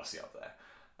Saida Varsi up there.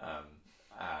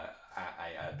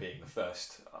 Being the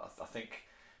first, I think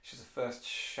she's the first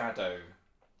shadow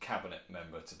cabinet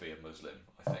member to be a Muslim,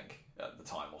 I think, at the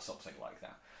time, or something like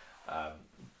that.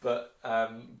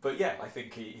 But yeah, I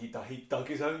think he dug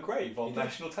his own grave on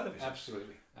national television.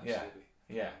 Absolutely.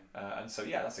 Yeah. And so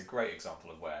that's a great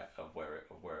example of where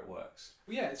it works.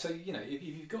 Well, yeah. So if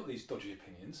you've got these dodgy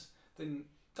opinions, then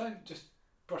don't just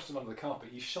brush them under the carpet.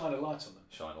 You shine a light on them.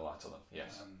 Shine a light on them.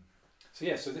 Yes.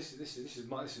 So this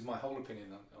is my whole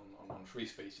opinion on free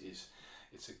speech. Is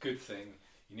it's a good thing.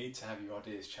 You need to have your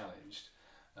ideas challenged,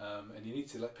 and you need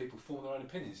to let people form their own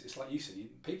opinions. It's like you said,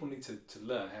 people need to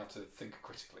learn how to think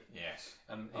critically. Yes.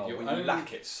 And you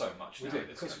lack it so much now in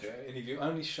this country. And if you're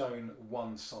only shown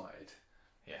one side,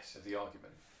 yes, of the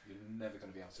argument, you're never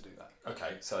going to be able to do that.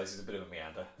 Okay, so this is a bit of a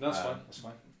meander. No, that's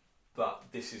fine. But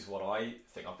this is what I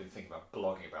think. I've been thinking about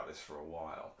blogging about this for a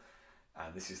while,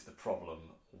 and this is the problem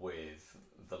with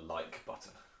the like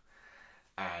button.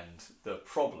 And the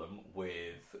problem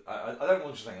with, I don't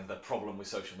want to say the problem with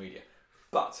social media,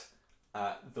 but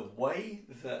the way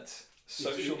that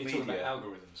social media... You're talking about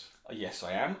algorithms. Yes,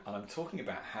 I am. And I'm talking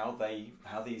about how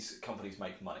these companies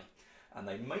make money. And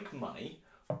they make money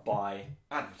by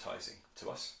advertising to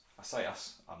us. I say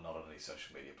us, I'm not on any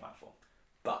social media platform.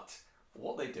 But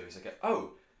what they do is they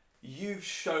go, you've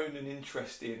shown an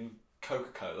interest in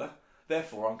Coca-Cola,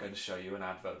 therefore I'm going to show you an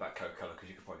advert about Coca-Cola because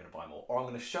you're probably going to buy more. Or I'm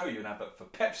going to show you an advert for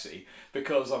Pepsi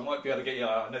because I might be able to get you,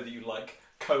 I know that you like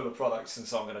cola products, and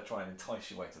so I'm going to try and entice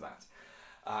you away to that.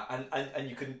 And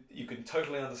you can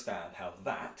totally understand how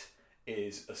that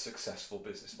is a successful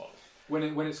business model.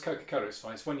 When it's Coca-Cola, it's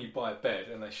fine. It's when you buy a bed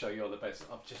and they show you other beds.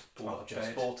 I've just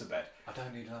bought a bed. I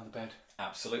don't need another bed.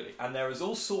 Absolutely. And there is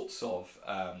all sorts of,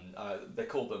 they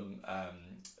call them,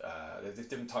 there's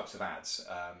different types of ads.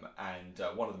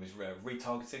 And one of them is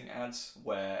retargeting ads,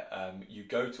 where you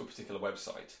go to a particular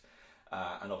website.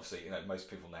 And obviously, most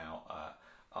people now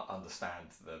understand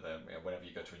that whenever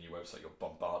you go to a new website, you're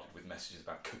bombarded with messages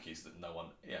about cookies that no one,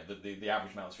 the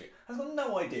average man on the street has got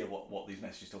no idea what these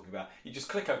messages are talking about. You just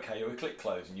click OK or you click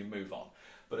close and you move on.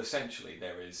 But essentially,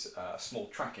 there is a small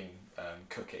tracking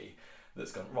cookie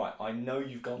that's gone, right, I know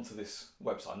you've gone to this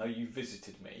website, I know you've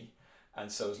visited me, and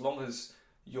so as long as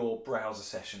your browser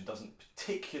session doesn't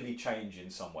particularly change in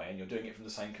some way and you're doing it from the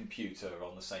same computer or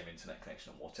on the same internet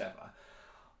connection or whatever,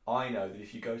 I know that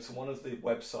if you go to one of the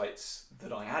websites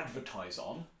that I advertise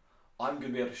on, I'm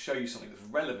going to be able to show you something that's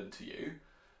relevant to you.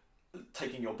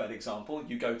 Taking your bed example,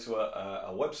 you go to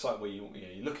a website where you're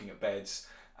looking at beds,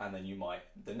 and then you might,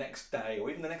 the next day or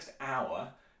even the next hour,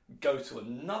 go to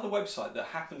another website that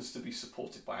happens to be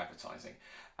supported by advertising,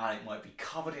 and it might be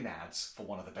covered in ads for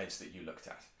one of the beds that you looked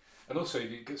at. And also,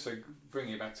 so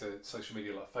bringing it back to social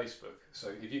media like Facebook,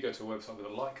 so if you go to a website with a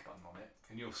like button on it,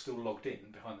 and you're still logged in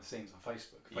behind the scenes on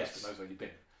Facebook, Facebook knows where you've been.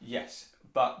 Yes,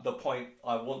 but the point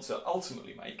I want to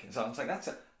ultimately make is I'm saying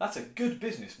that's a good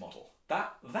business model.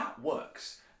 That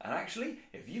works. And actually,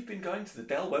 if you've been going to the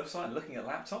Dell website and looking at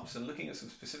laptops and looking at some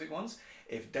specific ones,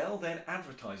 if Dell then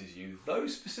advertises you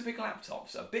those specific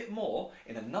laptops a bit more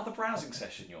in another browsing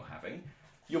session you're having,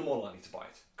 you're more likely to buy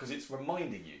it, because it's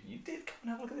reminding you, you did come and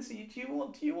have a look at this. Do you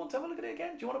want to have a look at it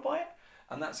again? Do you want to buy it?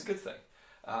 And that's a good thing.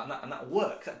 And that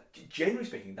works. Generally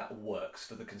speaking, that works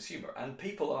for the consumer. And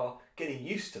people are getting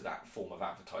used to that form of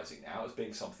advertising now as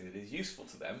being something that is useful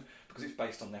to them because it's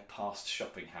based on their past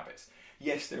shopping habits.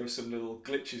 Yes, there are some little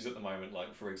glitches at the moment,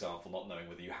 like, for example, not knowing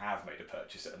whether you have made a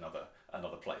purchase at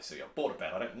another place. So you've bought a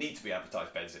bed, I don't need to be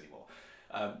advertised beds anymore.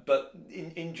 But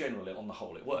in general, on the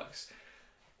whole, it works.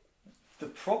 The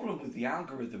problem with the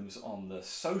algorithms on the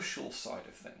social side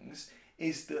of things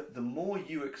is that the more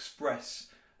you express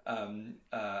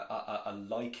a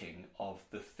liking of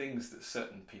the things that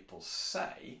certain people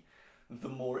say, the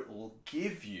more it will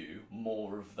give you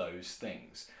more of those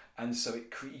things. And so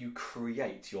you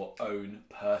create your own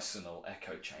personal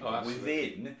echo chamber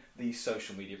within these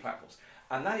social media platforms.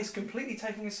 And that is completely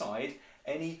taking aside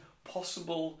any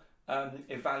possible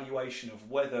evaluation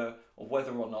of whether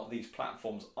or not these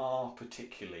platforms are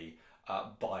particularly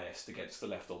biased against the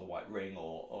left or the right wing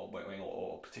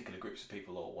or particular groups of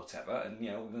people or whatever. And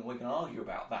we can argue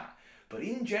about that. But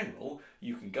in general,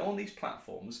 you can go on these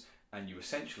platforms and you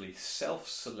essentially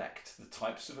self-select the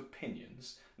types of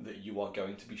opinions that you are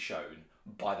going to be shown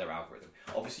by their algorithm.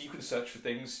 Obviously, you can search for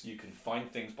things, you can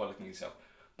find things by looking at yourself,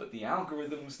 but the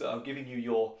algorithms that are giving you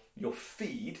your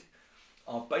feed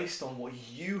are based on what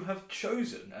you have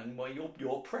chosen and what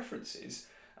your preferences,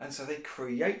 and so they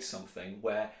create something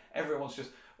where everyone's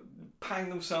just patting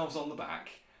themselves on the back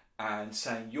and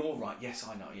saying, you're right, yes,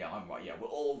 I know, yeah, I'm right, yeah, we're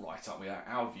all right, aren't we?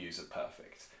 Our views are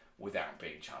perfect, without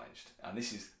being challenged. And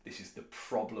this is the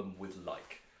problem with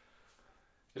like.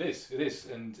 It is,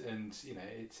 and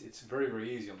it's very,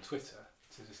 very easy on Twitter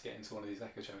to just get into one of these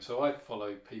echo chambers. So I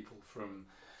follow people from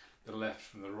the left,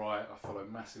 from the right. I follow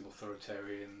massive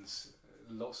authoritarians,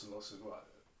 lots and lots of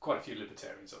quite a few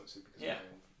libertarians, obviously, because of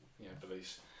their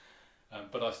beliefs.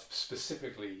 But I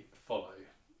specifically follow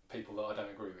people that I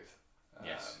don't agree with.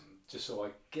 Yes. Just so I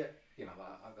get,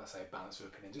 I say a balance of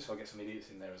opinion, just so I get some idiots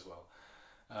in there as well.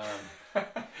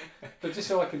 But just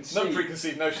so I can see... No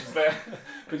preconceived notions there.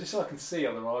 But just so I can see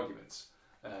other arguments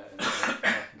and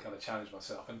I can kind of challenge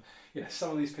myself. And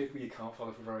some of these people you can't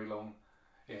follow for very long.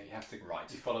 You have to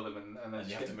you follow them and then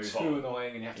you have to move on.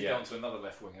 Annoying, and you have to go on to another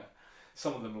left winger.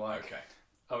 Some of them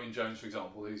Owen Jones, for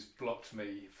example, who's blocked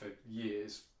me for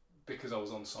years because I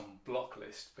was on some block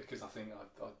list because I think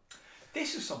I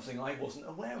this is something I wasn't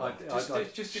aware of. I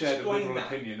just shared a liberal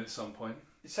opinion at some point.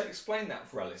 So explain that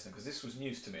for our listener, because this was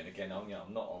news to me, and again, I'm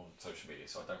not on social media,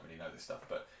 so I don't really know this stuff.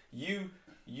 But you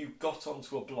got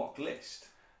onto a block list,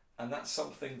 and that's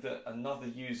something that another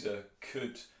user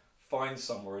could find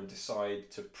somewhere and decide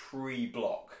to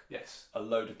pre-block a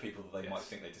load of people that they might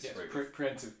think they disagree with.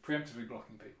 Preemptively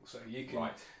blocking people. So you can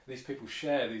these people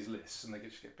share these lists, and they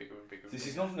just get bigger and bigger. This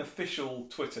is not an official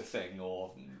Twitter thing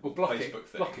or Facebook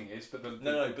thing. Blocking is, but the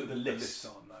lists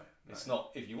aren't. No. It's not.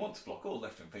 If you want to block all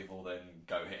left-wing people, then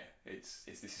go here. This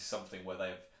is something where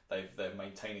they're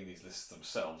maintaining these lists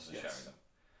themselves and sharing them.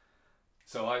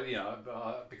 So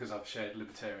because I've shared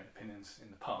libertarian opinions in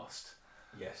the past,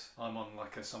 Yes. I'm on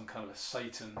like some kind of a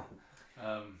Satan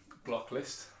block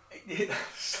list.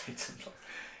 Satan block.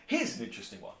 Here's an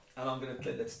interesting one, and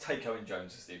let's take Owen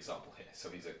Jones as the example here. So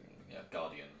he's a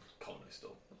Guardian columnist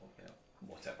or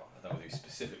whatever. I don't know whether he's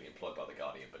specifically employed by the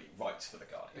Guardian, but he writes for the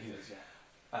Guardian. He is,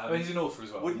 yeah. He's an author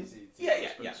as well. And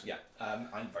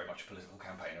very much a political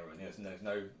campaigner, and there's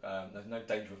no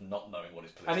danger of not knowing what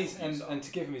his political views are. And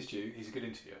to give him his due, he's a good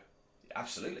interviewer.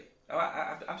 Absolutely,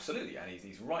 absolutely, and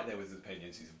he's right there with his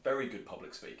opinions. He's a very good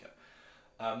public speaker.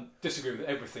 Disagree with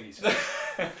everything he says,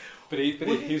 but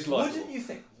he's like.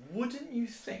 Wouldn't you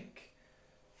think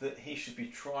that he should be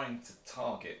trying to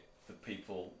target the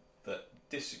people that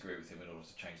disagree with him in order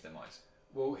to change their minds?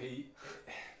 Well,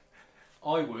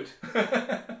 I would.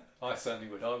 I certainly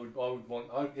would. I would want.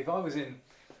 If I was in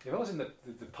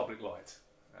the public light,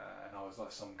 and I was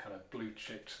like some kind of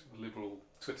blue-chipped liberal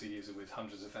Twitter user with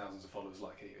hundreds of thousands of followers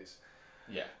like he is.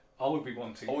 Yeah. I would be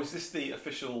wanting. Or is this the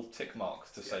official tick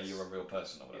mark to say you're a real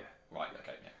person or whatever? Yeah. Right.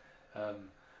 Okay. Yeah.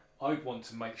 I'd want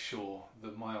to make sure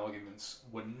that my arguments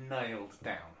were nailed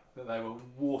down, that they were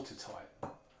watertight,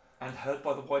 and heard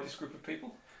by the widest group of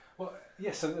people. Well,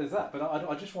 yes, so there's that. But I'd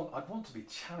want to be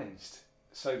challenged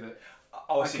so that.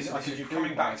 Oh, I see. So you're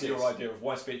coming back to your idea of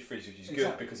why speech freeze, which is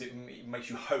good because it makes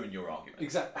you hone your argument.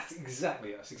 Exactly. That's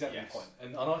exactly the point.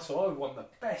 And so I would want the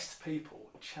best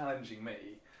people challenging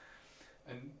me.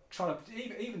 And trying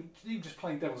to even just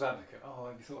playing devil's advocate. Oh,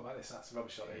 have you thought about this? That's a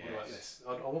rubbish idea. What about this?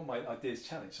 I want my ideas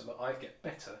challenged so that I get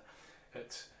better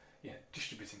at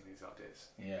distributing these ideas.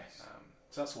 Yes.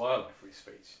 So that's why I like free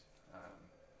speech.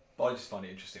 But I just find it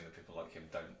interesting that people like him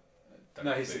don't.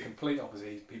 No, he's the complete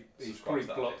opposite. He's probably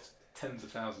blocked tens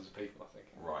of thousands of people. I think.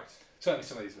 Right. Certainly,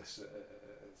 some of these lists are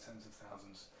tens of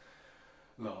thousands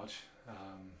large.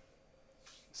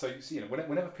 So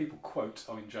whenever people quote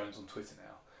Owen Jones on Twitter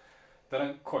now. They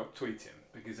don't quote tweet him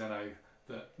because they know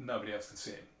that nobody else can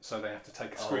see him, so they have to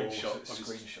take a screenshot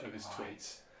of his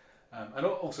tweets, and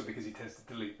also because he tends to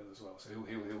delete them as well. So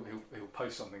he'll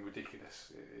post something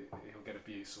ridiculous, he'll get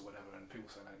abuse or whatever, and people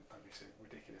say no, don't be so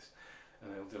ridiculous,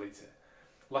 and they'll delete it.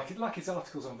 Like his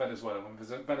articles on Venezuela when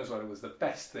Venezuela was the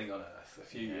best thing on earth a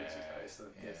few years ago.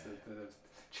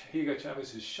 Hugo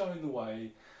Chavez has shown the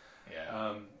way.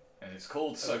 Yeah. And it's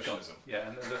called socialism.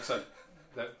 And so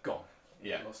they're gone.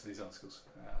 Yeah. Lots of these articles.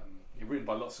 Written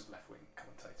by lots of left-wing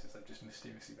commentators. They've just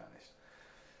mysteriously vanished.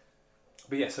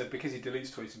 But yeah, so because he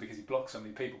deletes tweets and because he blocks so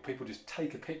many people just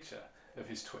take a picture of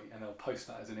his tweet and they'll post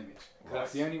that as an image. Right.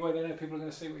 That's the only way they know people are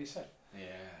going to see what he said.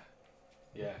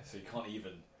 Yeah, so you can't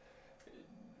even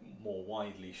more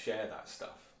widely share that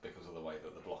stuff because of the way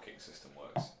that the blocking system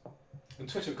works. And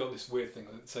Twitter have got this weird thing.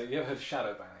 So you ever heard of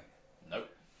shadow banning? Nope.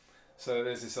 So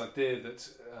there's this idea that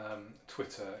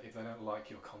Twitter, if they don't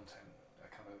like your content,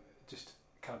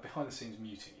 kind of behind the scenes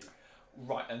muting you.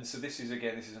 Right, and so this is an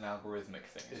algorithmic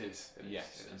thing. It is.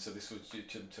 Yes, and so this was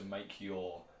to make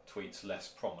your tweets less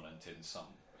prominent in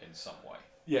some way.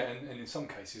 Yeah, and in some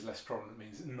cases, less prominent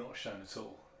means not shown at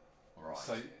all. Right.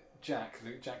 So Jack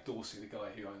Dorsey, the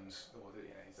guy who owns,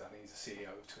 he's the CEO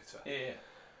of Twitter.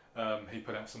 Yeah. He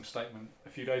put out some statement a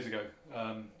few days ago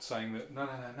saying that no,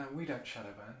 we don't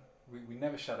shadow ban. We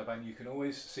never shadow ban. You can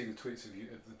always see the tweets of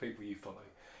the people you follow.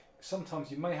 Sometimes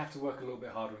you may have to work a little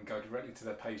bit harder and go directly to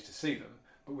their page to see them,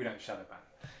 but we don't shadow ban.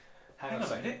 Hang on a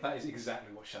second. That is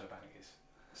exactly what shadow banning is.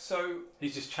 So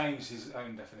he's just changed his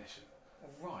own definition.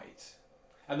 Right.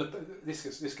 And this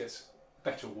gets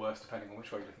better or worse depending on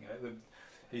which way you're looking at it.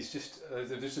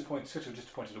 Twitter just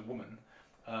appointed a woman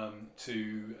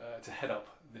to head up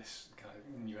this kind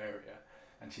of new area,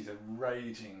 and she's a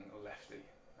raging lefty.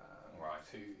 Right.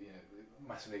 Who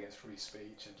massively against free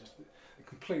speech and just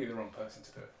completely the wrong person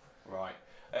to do it. Right.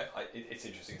 It's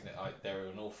interesting, isn't it? There are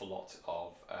an awful lot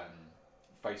of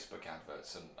Facebook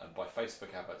adverts, and by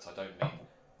Facebook adverts I don't mean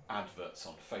adverts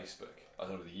on Facebook. I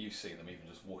don't know whether you've seen them even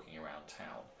just walking around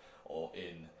town or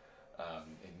in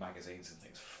magazines and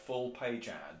things. Full page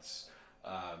ads,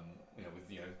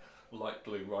 with light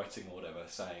blue writing or whatever,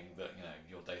 saying that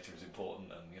your data is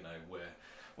important and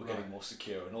we're getting more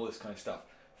secure and all this kind of stuff.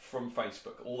 From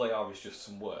Facebook, all they are is just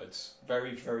some words,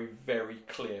 very, very, very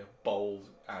clear, bold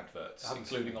adverts,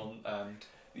 including on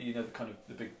the kind of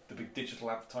the big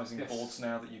digital advertising boards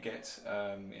now that you get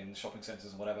in shopping centres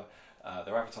and whatever.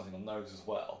 They're advertising on those as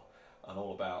well, and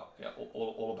all about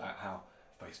how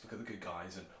Facebook are the good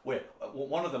guys. And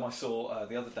one of them I saw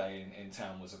the other day in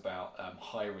town was about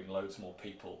hiring loads more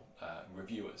people,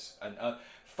 reviewers, and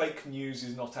fake news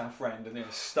is not our friend, and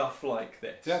stuff like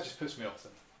this. That just puts me off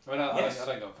them. I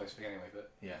don't go on Facebook anyway, but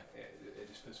it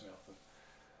just puts me off them.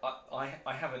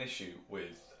 I have an issue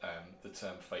with the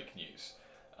term fake news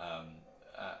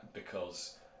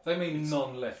because they mean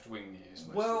non-left-wing news.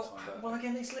 Most of the time, well,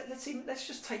 again, let's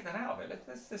just take that out of it.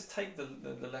 Let's take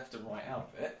the left and right out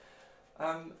of it.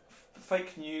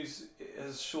 Fake news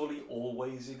has surely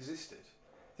always existed.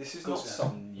 This is not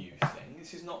some new thing.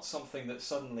 This is not something that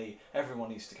suddenly everyone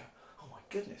needs to go, oh my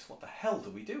goodness, what the hell do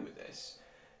we do with this?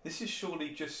 This is surely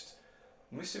just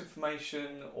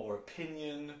misinformation or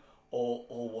opinion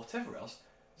or whatever else.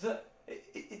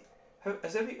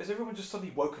 Has everyone just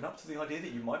suddenly woken up to the idea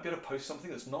that you might be able to post something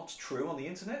that's not true on the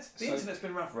internet? The internet's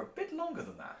been around for a bit longer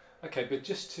than that. Okay, but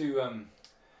just to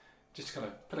kind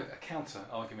of put a counter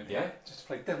argument here, just to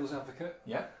play devil's advocate.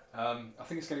 Yeah. I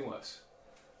think it's getting worse.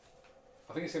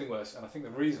 And I think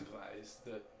the reason for that is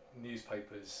that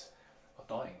newspapers are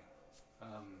dying,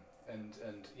 and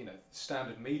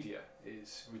standard media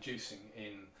is reducing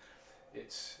in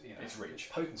its reach, its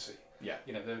potency. Yeah.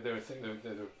 There are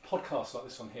podcasts like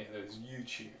this one here. There's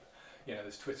YouTube.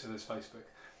 There's Twitter. There's Facebook.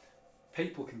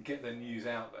 People can get their news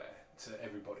out there to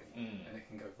everybody, and it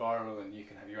can go viral. And you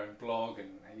can have your own blog, and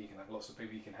you can have lots of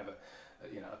people. You can have a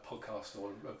podcast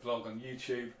or a vlog on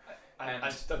YouTube.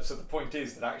 And so the point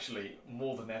is that actually,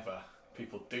 more than ever,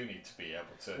 people do need to be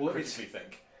able to critically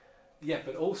think. Yeah,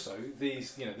 but also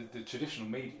these, the traditional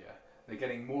media, they're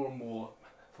getting more and more,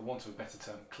 for want of a better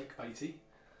term, clickbaity.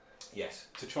 Yes.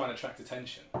 To try and attract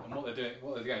attention, and what they're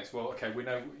doing is, well, okay, we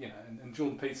know, and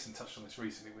Jordan Peterson touched on this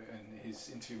recently in his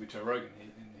interview with Joe Rogan.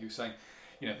 He was saying,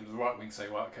 the right wing say,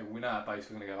 well, okay, we know our base,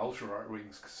 we're going to go ultra right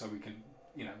wings, so we can,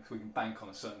 so we can bank on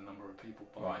a certain number of people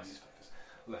buying newspapers.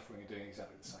 Left wing are doing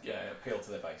exactly the same. Yeah, appeal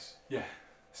to their base. Yeah,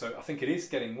 so I think it is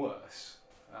getting worse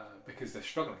because they're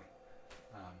struggling.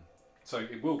 So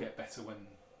it will get better when,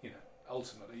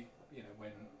 ultimately,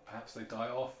 when perhaps they die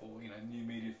off or new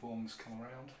media forms come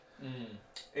around.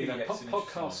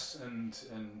 Podcasts and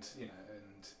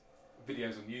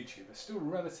videos on YouTube are still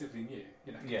relatively new.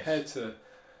 Compared to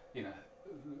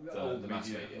the old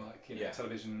media like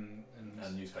television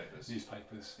and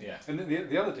newspapers. Yeah, and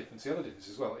the other difference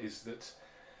as well is that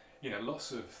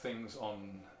lots of things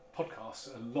on podcasts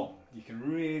are long. You can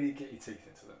really get your teeth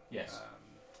into them. Yes.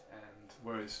 And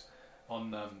whereas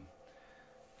on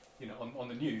on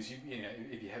the news,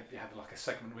 if you have like a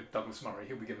segment with Douglas Murray,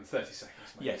 he'll be given 30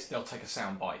 seconds. Maybe. Yes, they'll take a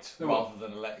sound bite rather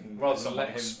than letting someone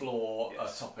explore a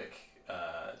topic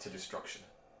to destruction.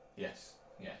 Yes.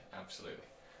 Yeah. Absolutely.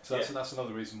 So that's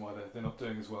another reason why they're not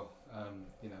doing as well.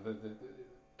 The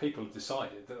people have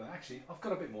decided that actually I've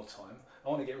got a bit more time. I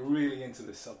want to get really into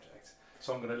this subject,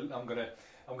 so I'm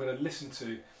gonna listen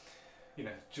to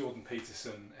Jordan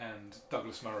Peterson and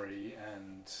Douglas Murray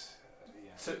and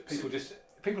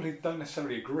people who don't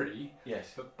necessarily agree,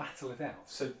 but battle it out.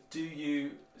 So do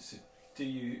you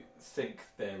think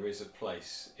there is a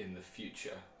place in the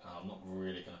future? I'm not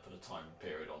really going to put a time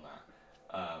period on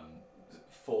that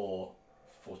for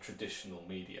traditional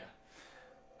media.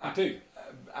 I do,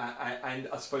 and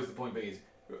I suppose the point being is,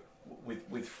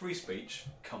 with free speech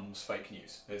comes fake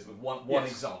news. There's one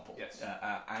example,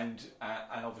 and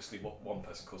obviously what one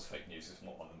person calls fake news is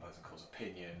what one person calls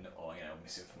opinion or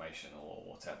misinformation or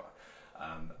whatever.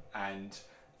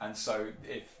 And so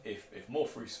if more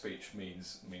free speech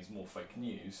means more fake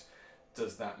news,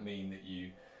 does that mean that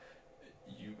you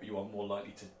are more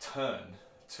likely to turn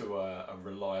to a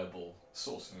reliable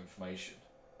source of information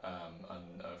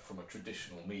and from a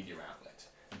traditional media outlet?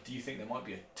 Do you think there might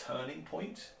be a turning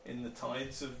point in the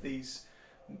tides of these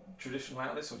traditional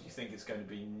outlets, or do you think it's going to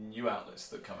be new outlets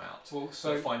that come out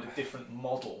that find a different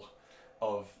model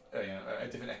of a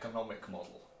different economic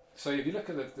model? So if you look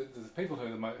at the people who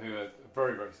are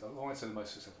very, very, I won't say the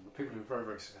most successful, but people who are very,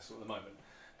 very successful at the moment,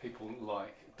 people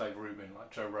like Dave Rubin,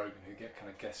 like Joe Rogan, who get kind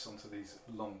of guests onto these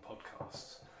long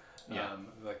podcasts, they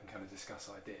can kind of discuss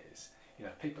ideas.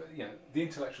 People, the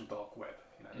intellectual dark web.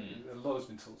 A lot has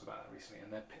been talked about that recently,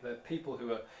 and they're people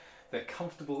who they're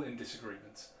comfortable in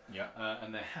disagreement,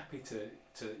 and they're happy to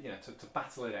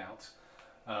battle it out.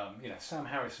 Sam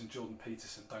Harris and Jordan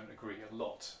Peterson don't agree a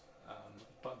lot,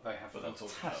 but they have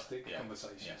fantastic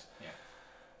conversations.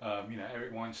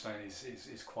 Eric Weinstein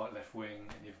is quite left wing,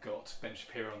 and you've got Ben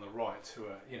Shapiro on the right, who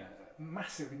are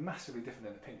massively different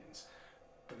in opinions,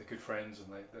 but they're good friends,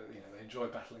 and they enjoy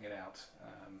battling it out.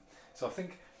 So I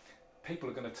think people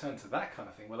are going to turn to that kind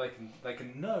of thing, where they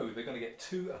can know they're going to get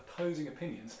two opposing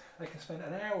opinions. They can spend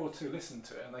an hour or two listening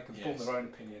to it, and they can form their own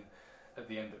opinion at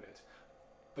the end of it.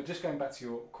 But just going back to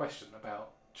your question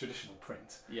about traditional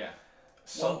print,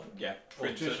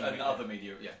 print and other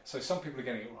media, So some people are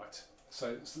getting it right.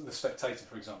 So the Spectator,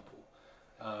 for example,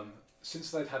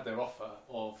 since they've had their offer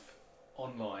of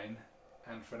online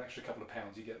and for an extra couple of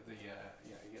pounds you get the you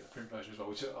get the print version as well,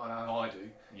 which I know I do.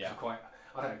 Yeah.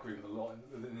 I don't agree with a lot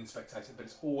in the Spectator, but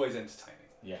it's always entertaining.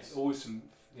 Yes. It's always some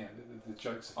the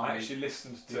jokes. I actually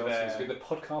listened to the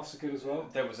podcasts are good as well.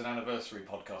 There was an anniversary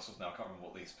podcast, wasn't there? I can't remember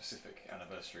what the specific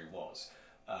anniversary was,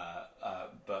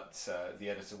 but the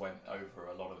editor went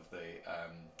over a lot of the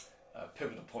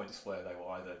pivotal points where they were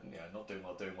either not doing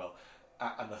well,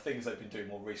 and the things they've been doing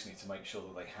more recently to make sure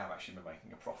that they have actually been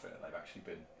making a profit and they've actually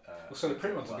been. So the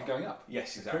print ones will be going up.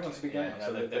 Yes, exactly. The print ones will be going up.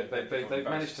 So they've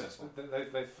managed to.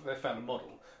 They've found a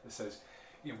model that says,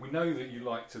 we know that you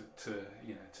like to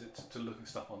look at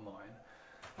stuff online.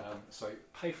 So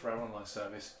pay for our online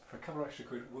service for a couple of extra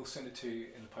quid. We'll send it to you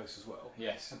in the post as well.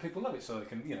 Yes. And people love it, so they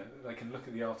can look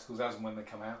at the articles as and when they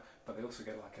come out, but they also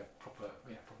get like a proper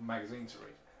magazine to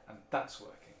read, and that's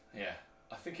working. Yeah.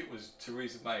 I think it was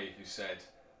Theresa May who said,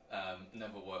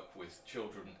 never work with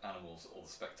children, animals, or the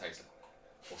Spectator,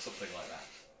 or something like that.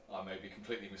 I may be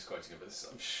completely misquoting it, but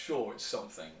I'm sure it's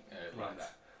something like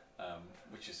that,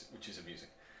 which is amusing.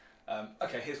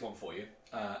 Okay, here's one for you.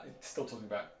 Still talking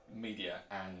about media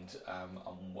and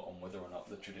on whether or not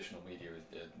the traditional media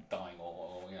is dying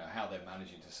or how they're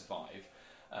managing to survive.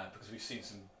 Because we've seen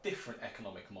some different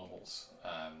economic models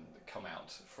come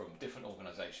out from different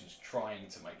organisations trying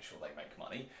to make sure they make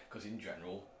money. Because in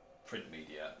general, print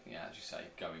media, as you say,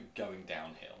 going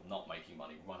downhill, not making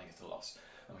money, running at a loss.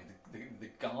 I mean, the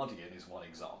Guardian is one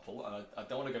example, and I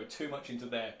don't want to go too much into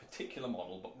their particular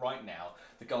model, but right now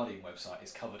the Guardian website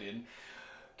is covered in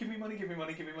give me money,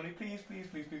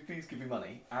 please, give me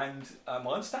money. And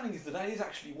my understanding is that is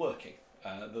actually working.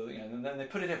 And then they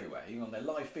put it everywhere, on their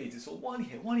live feeds. It's all whiny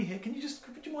here.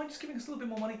 Would you mind just giving us a little bit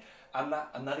more money? And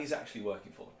that is actually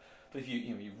working for them. But if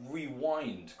you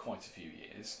rewind quite a few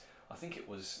years, I think it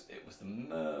was the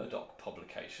Murdoch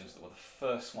publications that were the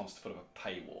first ones to put up a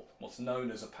paywall, what's known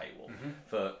as a paywall.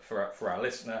 Mm-hmm. For our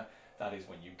listener, that is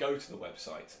when you go to the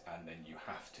website and then you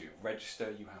have to register,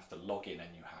 you have to log in, and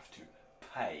you have to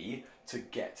pay to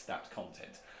get that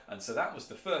content. And so that was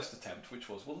the first attempt, which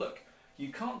was, well, look,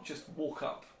 you can't just walk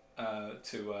up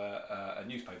to a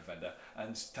newspaper vendor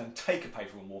and take a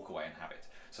paper and walk away and have it.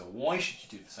 So why should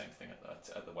you do the same thing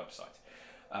at the website?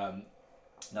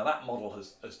 Now that model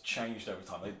has changed over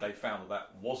time. They found that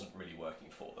wasn't really working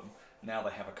for them. Now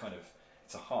they have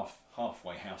it's a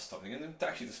halfway house type thing. And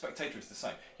actually the Spectator is the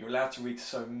same. You're allowed to read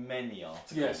so many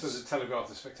articles. Yeah, so the Telegraph,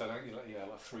 the Spectator,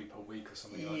 like 3 per week or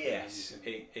something like that. Yes,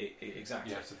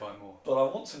 exactly. You have to buy more. But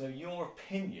I want to know your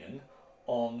opinion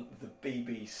on the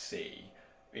BBC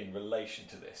in relation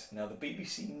to this. Now the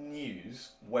BBC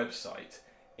News website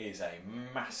is a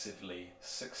massively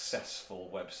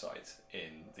successful website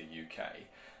in the UK,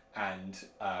 and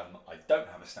I don't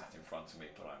have a stat in front of me,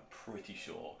 but I'm pretty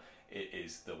sure it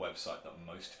is the website that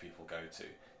most people go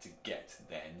to get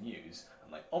their news.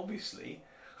 And they obviously,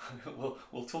 we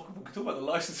can talk about the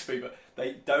license fee, but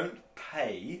they don't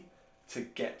pay to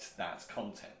get that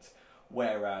content,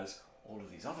 whereas all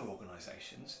of these other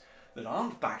organisations that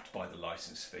aren't backed by the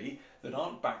license fee, that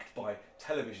aren't backed by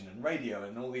television and radio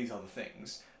and all these other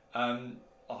things,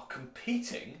 are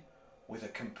competing with a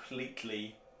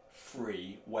completely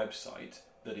free website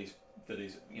that is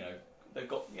they've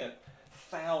got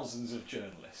thousands of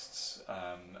journalists,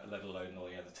 let alone all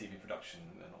the TV production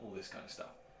and all this kind of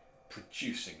stuff,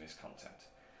 producing this content.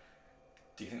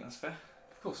 Do you think that's fair?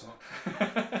 Of course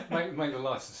not. make the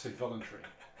license fee voluntary.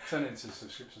 Turn it into a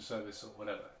subscription service or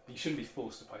whatever. You shouldn't be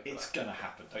forced to pay for It's that. going to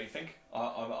happen, don't you think?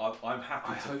 I'm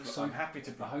happy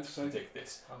to predict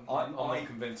this. I'm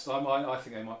convinced. I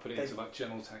think they might put it into like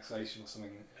general taxation or something.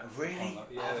 Really?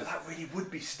 Yeah, that really would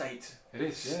be state. It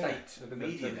is. State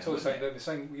media. They're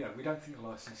saying, we don't think the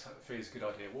license fee is a good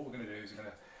idea. What we're going to do is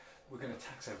we're going to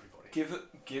tax everybody.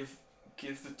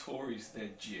 Give the Tories their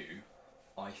due.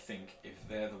 I think if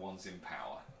they're the ones in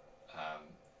power.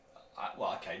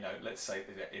 Let's say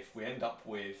that if we end up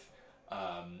with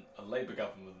a Labour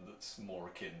government that's more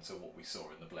akin to what we saw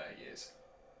in the Blair years,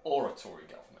 or a Tory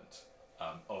government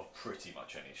of pretty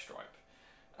much any stripe,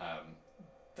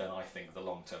 then I think the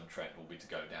long-term trend will be to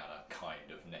go down a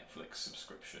kind of Netflix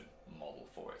subscription model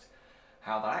for it.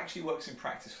 How that actually works in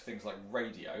practice for things like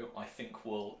radio, I think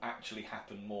will actually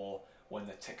happen more when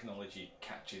the technology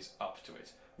catches up to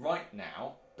it. Right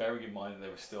now, bearing in mind that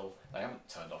they haven't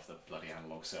turned off the bloody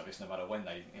analogue service, no matter when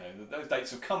those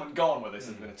dates have come and gone where they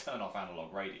said they're going to turn off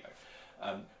analogue radio.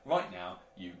 Right now,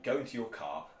 you go into your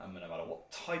car, and no matter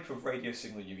what type of radio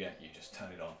signal you get, you just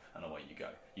turn it on and away you go.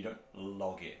 You don't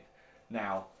log in.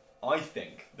 Now, I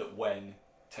think that when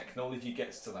technology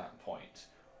gets to that point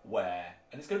where,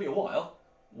 and it's going to be a while,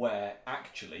 where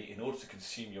actually, in order to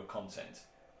consume your content,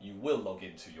 you will log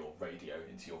into your radio,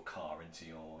 into your car, into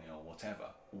your whatever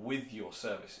with your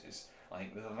services. I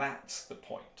think that's the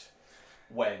point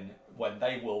when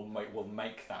they will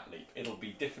make that leap. It'll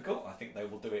be difficult. I think they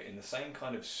will do it in the same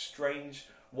kind of strange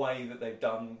way that they've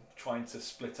done trying to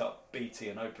split up BT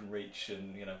and OpenReach,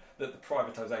 and the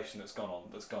privatisation that's gone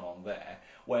on there,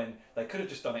 when they could have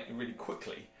just done it really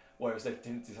quickly, whereas they've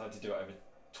decided to do it over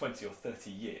 20 or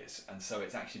 30 years, and so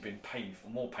it's actually been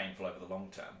more painful over the long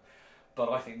term. But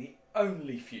I think the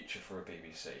only future for a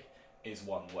BBC is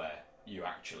one where you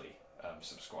actually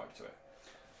subscribe to it.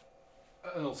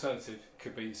 An alternative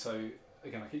could be, so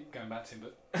again I keep going back to him,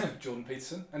 but Jordan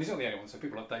Peterson, and he's not the only one, so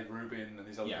people like Dave Rubin and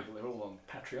these other people, they're all on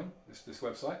Patreon, this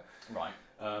website. Right.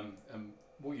 And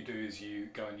what you do is you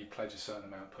go and you pledge a certain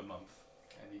amount per month,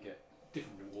 and you get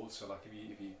different rewards. So like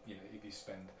if you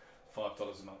spend $5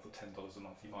 a month or $10 a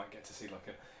month, you might get to see like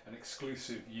an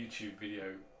exclusive YouTube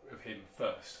video of him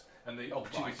first, and the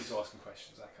opportunity to ask him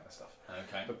questions, that kind of stuff.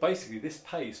 Okay. But basically, this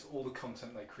pays for all the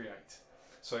content they create.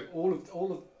 So all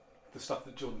of the stuff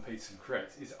that Jordan Peterson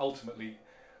creates is ultimately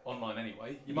online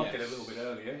anyway. You might get a little bit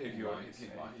earlier if you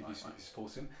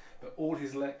support him, but all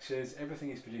his lectures, everything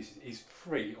he produces is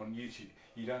free on YouTube.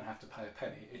 You don't have to pay a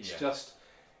penny. It's just,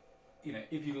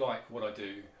 if you like what I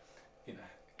do,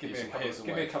 give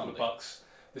me a couple of bucks.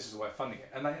 This is a way of funding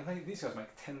it, and these guys make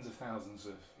tens of thousands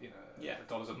of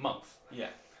dollars a month. Yeah.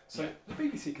 So the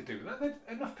BBC could do that.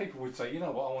 Enough people would say, you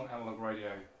know what, I want analog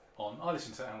radio on. I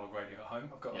listen to analog radio at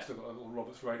home. I've still got a little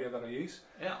Roberts radio that I use.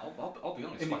 Yeah, I'll be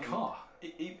honest. In my car.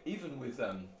 Even with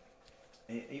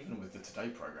the Today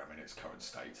programme in its current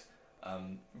state,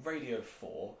 Radio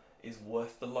 4 is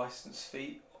worth the licence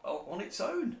fee on its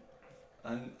own.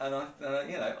 And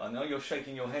I know you're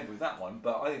shaking your head with that one,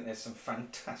 but I think there's some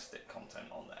fantastic content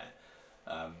on there.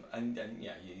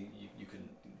 You can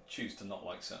choose to not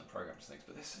like certain programmes and things,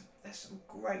 but there's some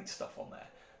great stuff on there,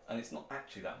 and it's not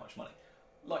actually that much money.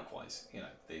 Likewise,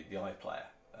 the iPlayer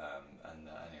and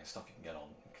stuff you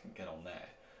can get on there.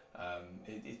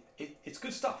 It's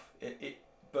good stuff.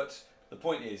 But the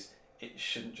point is, it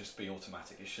shouldn't just be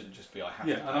automatic. It shouldn't just be I have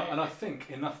to pay. And I think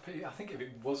if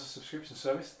it was a subscription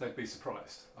service, they'd be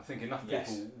surprised. I think enough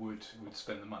people would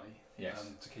spend the money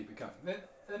to keep it going.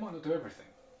 They might not do everything.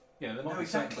 There might be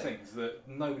certain things that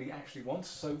nobody actually wants.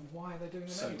 So why are they doing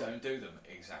them? So anyway? don't do them.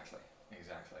 Exactly.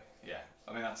 Yeah.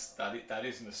 I mean that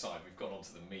is an aside. We've gone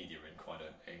onto the media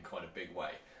in quite a big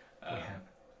way.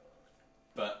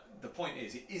 But the point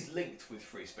is, it is linked with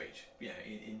free speech.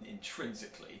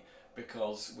 Intrinsically.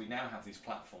 Because we now have these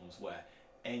platforms where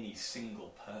any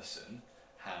single person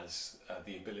has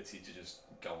the ability to just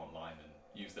go online and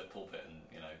use their pulpit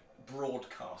and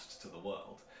broadcast to the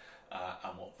world,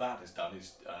 and what that has done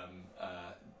is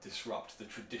disrupt the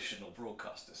traditional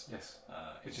broadcasters. Yes,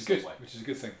 which is good. Which is a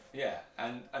good thing. Yeah,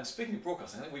 and speaking of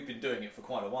broadcasting, I think we've been doing it for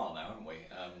quite a while now, haven't we?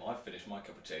 I've finished my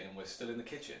cup of tea and we're still in the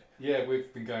kitchen. Yeah,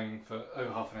 we've been going for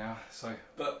over half an hour,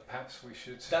 but perhaps we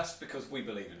should. That's because we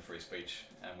believe in free speech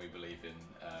and we believe in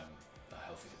a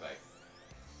healthy debate.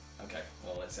 Okay,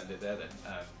 well, let's end it there then.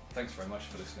 Thanks very much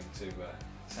for listening to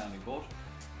Sounding Board,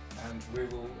 and we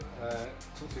will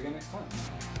talk to you again next time.